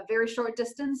a very short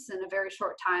distance and a very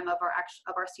short time of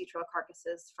our sea turtle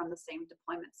carcasses from the same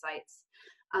deployment sites.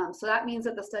 So that means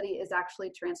that the study is actually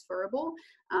transferable.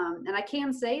 And I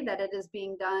can say that it is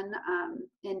being done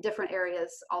in different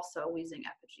areas also using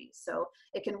effigies. So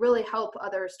it can really help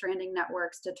other stranding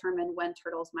networks determine when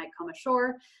turtles might come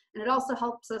ashore. And it also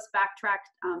helps us backtrack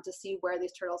to see where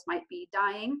these turtles might be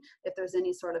dying, if there's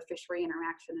any sort of fishery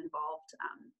interaction involved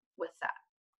with that.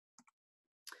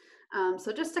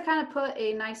 So just to kind of put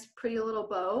a nice, pretty little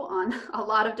bow on a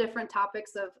lot of different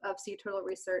topics of sea turtle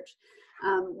research,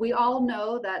 we all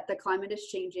know that the climate is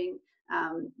changing.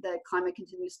 The climate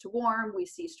continues to warm. We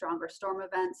see stronger storm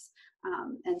events.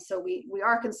 And so we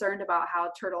are concerned about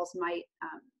how turtles might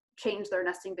change their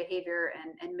nesting behavior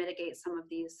and mitigate some of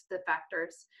the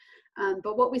factors.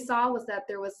 But what we saw was that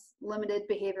there was limited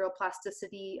behavioral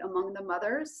plasticity among the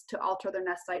mothers to alter their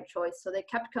nest site choice. So they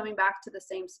kept coming back to the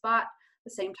same spot,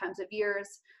 the same times of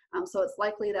years. So it's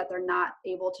likely that they're not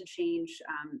able to change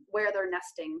where they're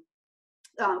nesting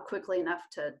quickly enough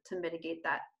to mitigate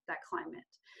that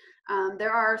climate.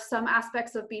 There are some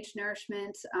aspects of beach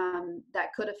nourishment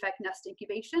that could affect nest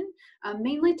incubation,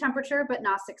 mainly temperature, but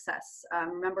not success.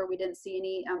 Remember, we didn't see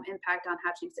any impact on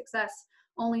hatching success,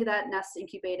 only that nests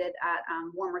incubated at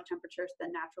warmer temperatures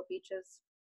than natural beaches.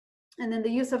 And then the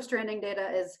use of stranding data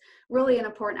is really an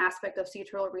important aspect of sea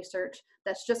turtle research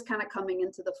that's just kind of coming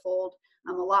into the fold.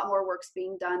 A lot more work's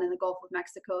being done in the Gulf of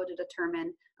Mexico to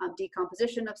determine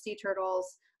decomposition of sea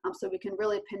turtles, so we can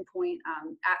really pinpoint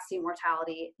at-sea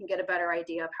mortality and get a better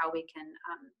idea of how we can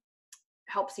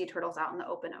help sea turtles out in the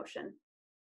open ocean.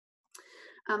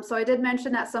 So I did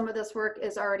mention that some of this work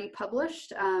is already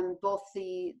published. Both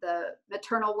the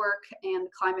maternal work and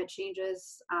climate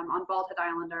changes on Bald Head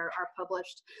Island are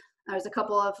published. There's a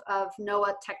couple of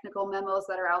NOAA technical memos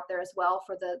that are out there as well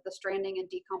for the stranding and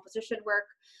decomposition work.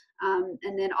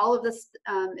 And then all of this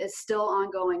is still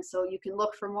ongoing. So you can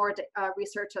look for more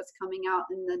research that's coming out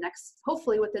in the next,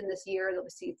 hopefully within this year, you'll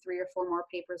see 3 or 4 more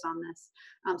papers on this.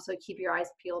 So keep your eyes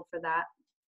peeled for that.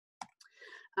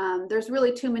 There's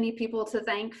really too many people to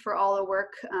thank for all the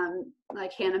work.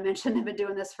 Like Hannah mentioned, I've been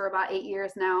doing this for about 8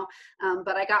 years now,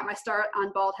 but I got my start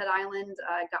on Bald Head Island.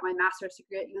 I got my master's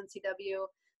degree at UNCW.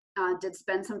 Did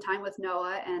spend some time with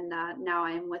NOAA, and now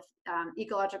I am with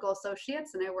Ecological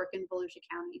Associates, and I work in Volusia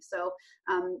County. So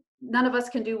none of us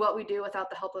can do what we do without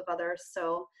the help of others.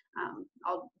 So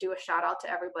I'll do a shout out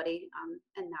to everybody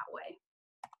in that way.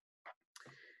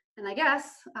 And I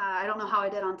guess, I don't know how I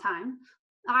did on time.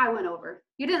 I went over.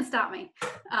 You didn't stop me.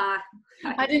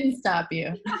 I didn't stop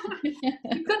you.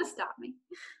 You could have stopped me.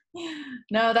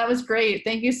 No, that was great.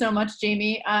 Thank you so much,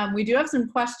 Jaymie. We do have some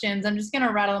questions. I'm just going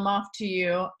to rattle them off to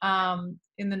you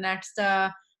in the next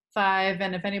 5,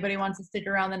 and if anybody wants to stick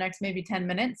around the next maybe 10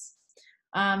 minutes.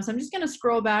 So I'm just going to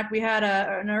scroll back. We had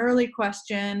an early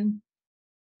question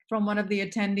from one of the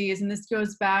attendees, and this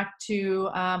goes back to,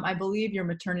 I believe, your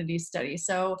maternity study.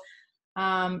 So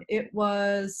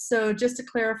so just to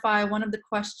clarify, one of the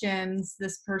questions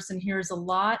this person hears a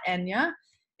lot, Enya,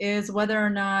 is whether or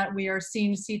not we are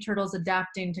seeing sea turtles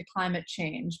adapting to climate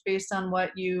change. Based on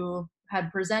what you had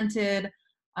presented,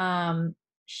 Enya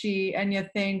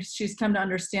thinks she's come to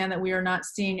understand that we are not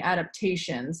seeing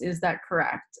adaptations. Is that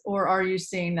correct? Or are you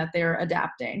seeing that they're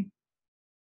adapting?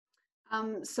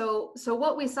 So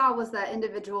what we saw was that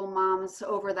individual moms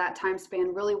over that time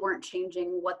span really weren't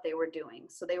changing what they were doing.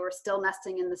 So they were still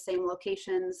nesting in the same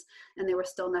locations, and they were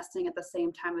still nesting at the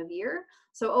same time of year.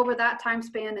 So over that time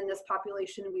span in this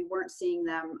population, we weren't seeing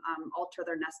them alter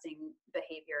their nesting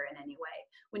behavior in any way.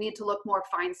 We need to look more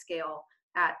fine scale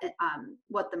at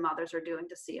what the mothers are doing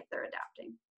to see if they're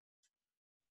adapting.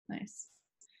 Nice.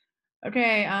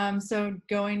 Okay, so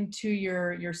going to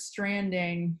your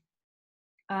stranding,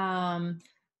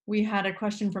 we had a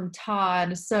question from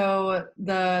Todd. So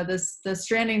the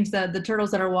strandings, the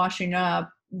turtles that are washing up,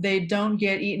 they don't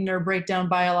get eaten or break down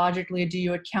biologically. Do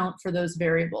you account for those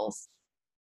variables?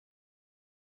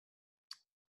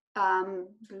 I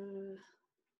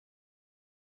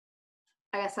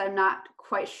guess I'm not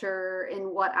quite sure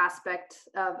in what aspect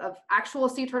of actual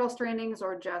sea turtle strandings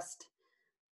or just.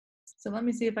 So let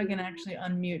me see if I can actually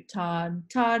unmute Todd.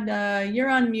 Todd, you're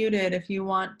unmuted if you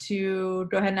want to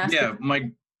go ahead and ask. Yeah,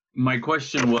 my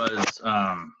question was,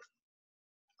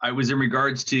 I was in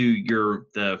regards to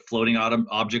the floating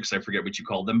objects. I forget what you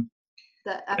called them.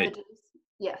 The effigies,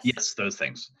 yes. Yes, those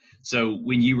things. So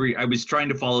when I was trying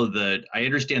to follow I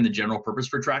understand the general purpose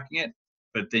for tracking it,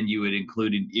 but then you had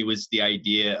included, it was the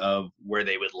idea of where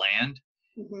they would land,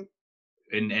 Mhm.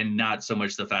 and not so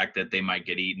much the fact that they might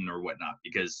get eaten or whatnot,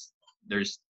 because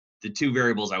there's the two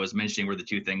variables I was mentioning were the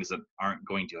two things that aren't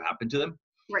going to happen to them.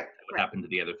 Right. That would happen to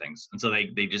the other things. And so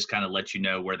they just kind of let you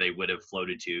know where they would have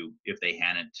floated to if they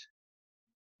hadn't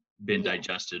been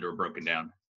digested or broken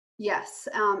down. Yes,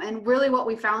 and really what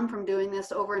we found from doing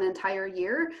this over an entire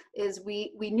year is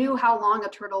we knew how long a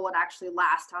turtle would actually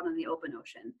last out in the open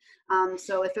ocean.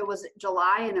 So if it was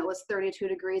July and it was 32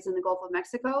 degrees in the Gulf of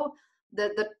Mexico,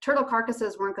 the turtle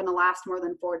carcasses weren't going to last more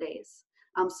than 4 days.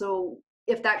 So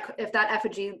if that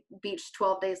effigy beached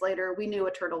 12 days later, we knew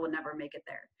a turtle would never make it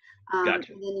there.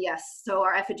 Gotcha. And then yes, so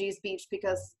our effigies beached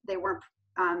because they weren't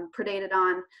predated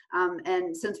on,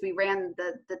 and since we ran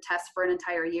the test for an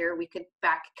entire year, we could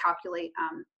back calculate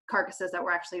carcasses that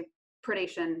were actually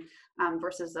predation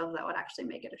versus those that would actually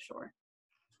make it ashore.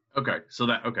 Okay,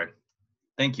 okay.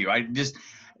 Thank you. I just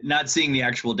not seeing the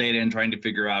actual data and trying to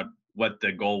figure out what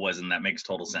the goal was, and that makes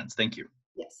total sense. Thank you.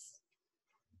 Yes.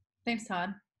 Thanks,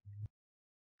 Todd.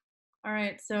 All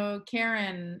right, so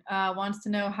Karen wants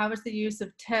to know, how is the use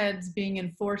of TEDs being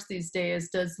enforced these days?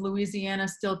 Does Louisiana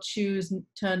still choose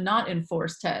to not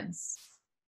enforce TEDs?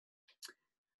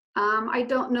 I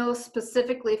don't know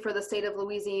specifically for the state of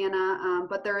Louisiana,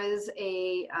 but there is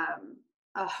a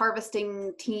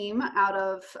harvesting team out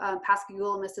of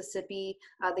Pascagoula, Mississippi,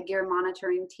 the gear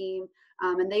monitoring team,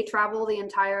 and they travel the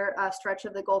entire stretch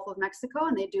of the Gulf of Mexico,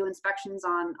 and they do inspections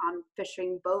on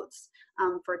fishing boats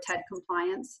for TED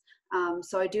compliance.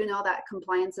 So I do know that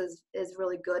compliance is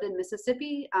really good in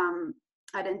Mississippi.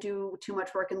 I didn't do too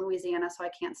much work in Louisiana, so I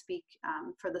can't speak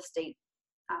for the state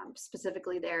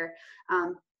specifically there.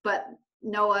 But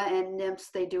NOAA and NIMS,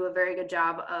 they do a very good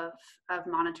job of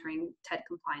monitoring TED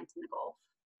compliance in the Gulf.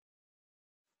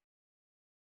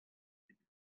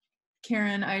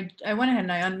 Karen, I went ahead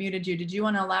and I unmuted you. Did you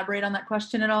want to elaborate on that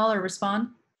question at all or respond?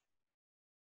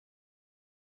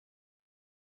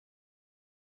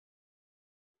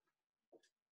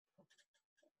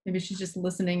 Maybe she's just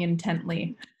listening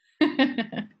intently.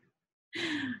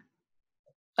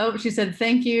 Oh, she said,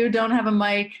 thank you. Don't have a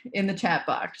mic in the chat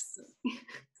box.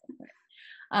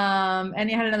 And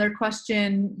you had another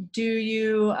question. Do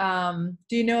you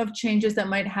know of changes that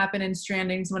might happen in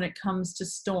strandings when it comes to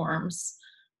storms?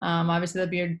 Obviously,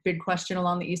 that'd be a big question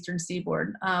along the eastern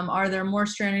seaboard. Are there more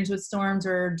strandings with storms,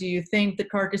 or do you think the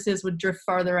carcasses would drift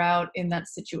farther out in that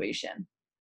situation?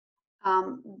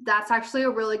 That's actually a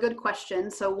really good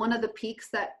question. So one of the peaks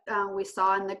that we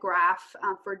saw in the graph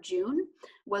for June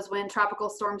was when Tropical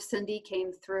Storm Cindy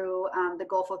came through the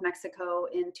Gulf of Mexico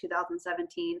in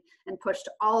 2017 and pushed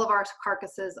all of our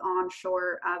carcasses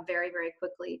onshore very, very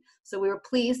quickly. So we were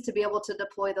pleased to be able to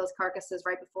deploy those carcasses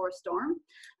right before a storm.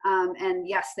 And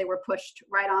yes, they were pushed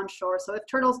right onshore. So if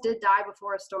turtles did die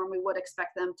before a storm, we would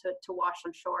expect them to wash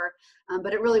on shore.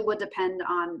 But it really would depend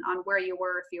on where you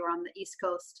were, if you were on the East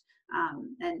Coast.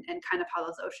 And kind of how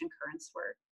those ocean currents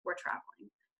were traveling.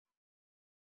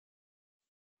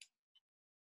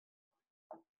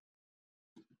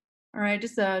 All right,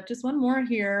 just one more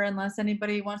here, unless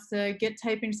anybody wants to get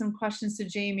typing some questions to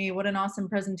Jaymie. What an awesome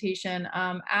presentation.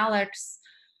 Alex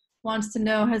wants to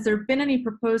know, has there been any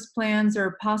proposed plans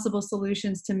or possible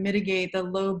solutions to mitigate the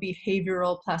low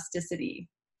behavioral plasticity?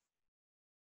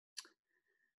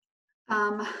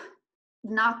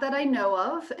 Not that I know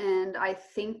of, and I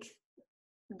think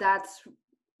that's,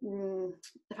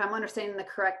 if I'm understanding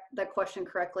the question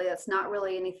correctly, that's not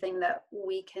really anything that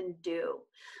we can do.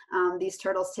 These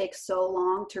turtles take so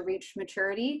long to reach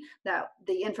maturity that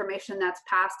the information that's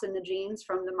passed in the genes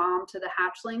from the mom to the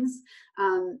hatchlings,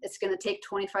 it's going to take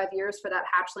 25 years for that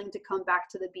hatchling to come back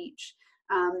to the beach.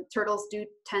 Turtles do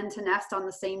tend to nest on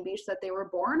the same beach that they were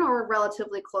born, or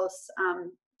relatively close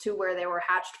to where they were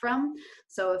hatched from.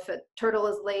 So if a turtle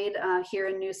is laid here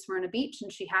in New Smyrna Beach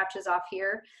and she hatches off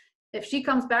here, if she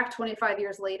comes back 25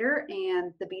 years later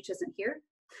and the beach isn't here,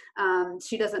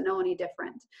 she doesn't know any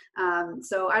different.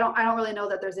 So I don't really know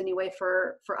that there's any way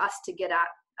for us to get at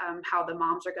how the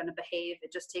moms are going to behave.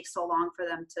 It just takes so long for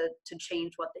them to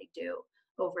change what they do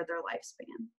over their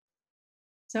lifespan.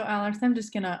 So Alex, I'm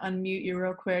just gonna unmute you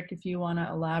real quick if you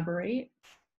wanna elaborate.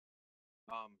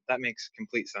 That makes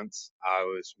complete sense. I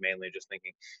was mainly just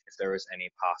thinking if there was any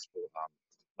possible,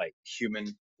 like human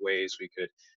ways we could,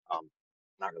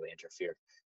 not really interfere,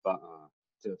 but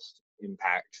just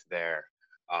impact their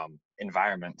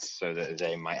environments so that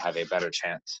they might have a better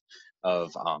chance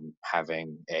of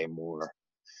having a more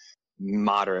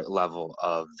moderate level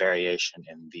of variation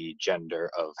in the gender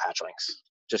of hatchlings.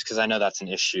 Just because I know that's an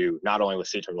issue not only with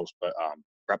sea turtles but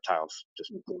reptiles.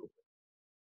 Just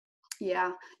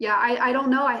Yeah, I don't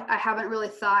know. I haven't really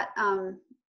thought,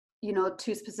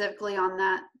 too specifically on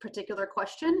that particular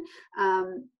question.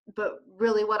 But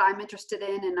really what I'm interested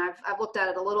in, and I've looked at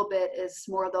it a little bit, is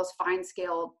more of those fine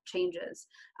scale changes.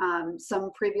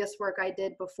 Some previous work I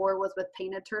did before was with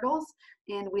painted turtles,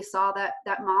 and we saw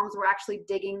that moms were actually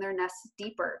digging their nests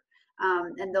deeper.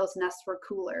 And those nests were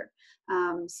cooler.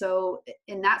 So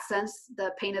in that sense,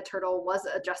 the painted turtle was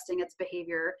adjusting its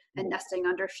behavior and nesting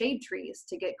under shade trees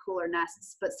to get cooler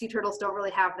nests, but sea turtles don't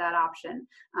really have that option.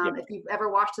 If you've ever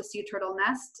watched a sea turtle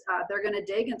nest, they're gonna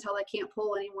dig until they can't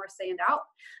pull any more sand out.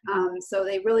 So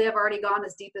they really have already gone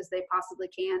as deep as they possibly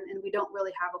can, and we don't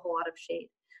really have a whole lot of shade.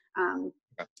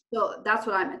 So that's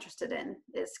what I'm interested in,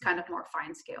 is kind of more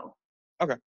fine scale.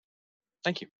 okay.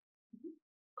 Thank you.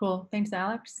 Cool, thanks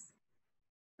Alex.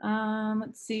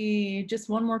 Let's see, just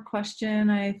one more question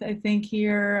I think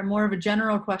here, more of a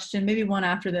general question, maybe one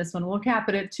after this one. We'll cap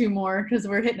it at 2 more because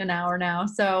we're hitting an hour now.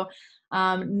 So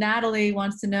Natalie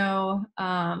wants to know,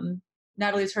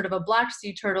 Natalie's heard of a black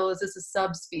sea turtle. Is this a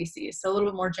subspecies? So a little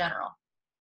bit more general.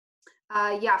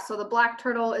 Yeah, so the black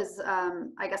turtle is,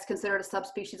 I guess, considered a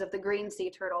subspecies of the green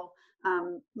sea turtle,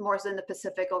 more so in the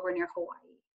Pacific over near Hawaii.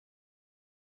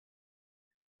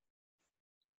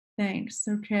 Thanks.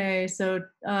 Okay, so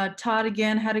Todd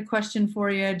again had a question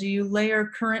for you. Do you layer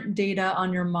current data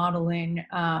on your modeling,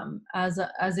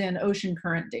 as in ocean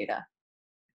current data?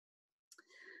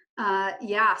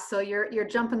 Yeah, so you're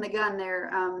jumping the gun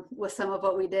there with some of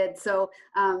what we did. So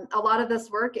a lot of this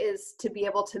work is to be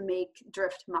able to make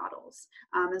drift models.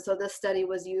 And so this study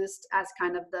was used as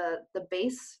kind of the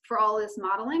base for all this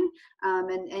modeling,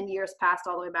 and years past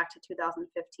all the way back to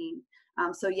 2015.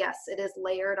 So yes, it is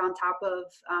layered on top of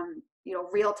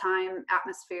real-time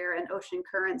atmosphere and ocean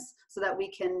currents so that we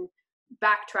can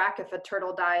backtrack if a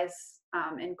turtle dies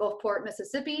in Gulfport,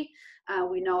 Mississippi.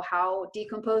 We know how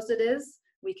decomposed it is.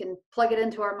 We can plug it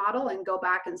into our model and go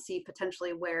back and see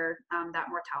potentially where that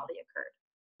mortality occurred.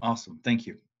 Awesome, thank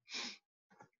you.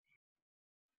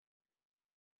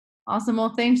 Awesome,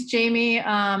 well thanks Jaymie.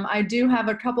 I do have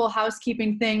a couple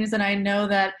housekeeping things, and I know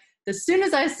that as soon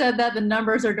as I said that, the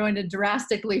numbers are going to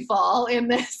drastically fall in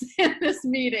this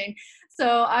meeting.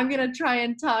 So I'm going to try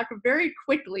and talk very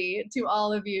quickly to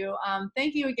all of you.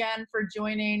 Thank you again for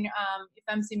joining,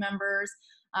 FMSEA members.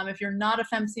 If you're not a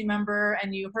FMSEA member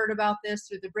and you heard about this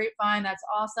through the grapevine, that's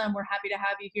awesome. We're happy to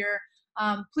have you here.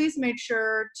 Please make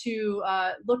sure to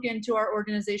look into our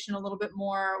organization a little bit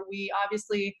more. We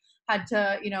obviously had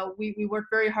to, we worked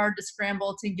very hard to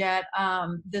scramble to get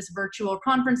this virtual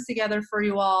conference together for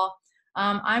you all.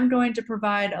 I'm going to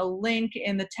provide a link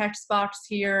in the text box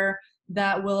here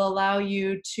that will allow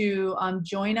you to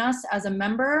join us as a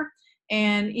member,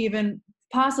 and even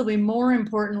possibly more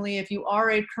importantly, if you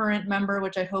are a current member,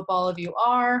 which I hope all of you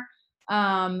are,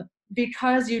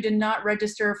 because you did not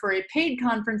register for a paid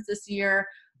conference this year,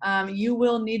 you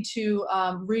will need to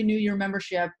renew your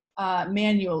membership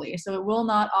manually. So it will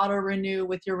not auto-renew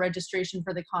with your registration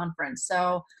for the conference.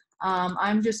 So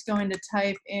I'm just going to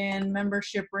type in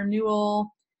membership renewal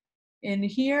in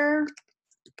here.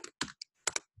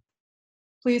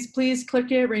 Please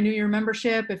click it, renew your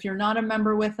membership. If you're not a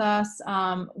member with us,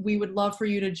 we would love for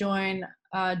you to join.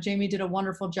 Jaymie did a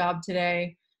wonderful job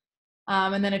today.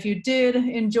 And then if you did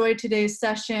enjoy today's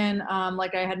session,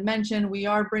 like I had mentioned, we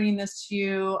are bringing this to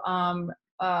you on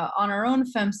our own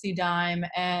FMSEA dime,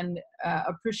 and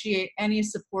appreciate any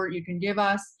support you can give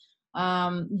us.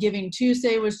 Giving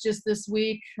Tuesday was just this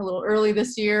week, a little early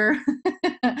this year.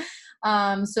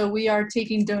 So we are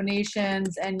taking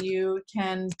donations, and you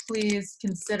can please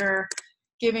consider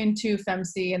giving to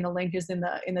FMSEA, and the link is in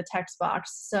the text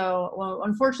box. So well,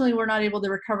 unfortunately, we're not able to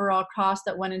recover all costs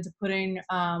that went into putting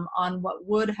on what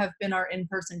would have been our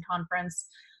in-person conference.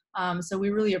 So we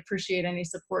really appreciate any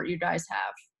support you guys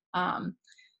have.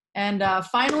 And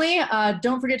finally,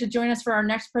 don't forget to join us for our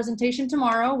next presentation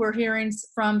tomorrow. We're hearing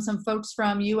from some folks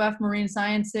from UF Marine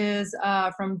Sciences,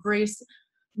 from Grace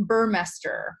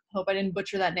Burmester. Hope I didn't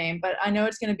butcher that name, but I know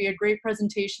it's going to be a great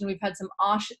presentation. We've had some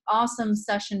awesome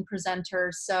session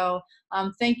presenters. So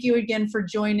thank you again for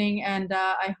joining, and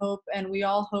I hope, and we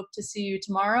all hope to see you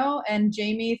tomorrow. And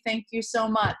Jaymie, thank you so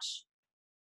much.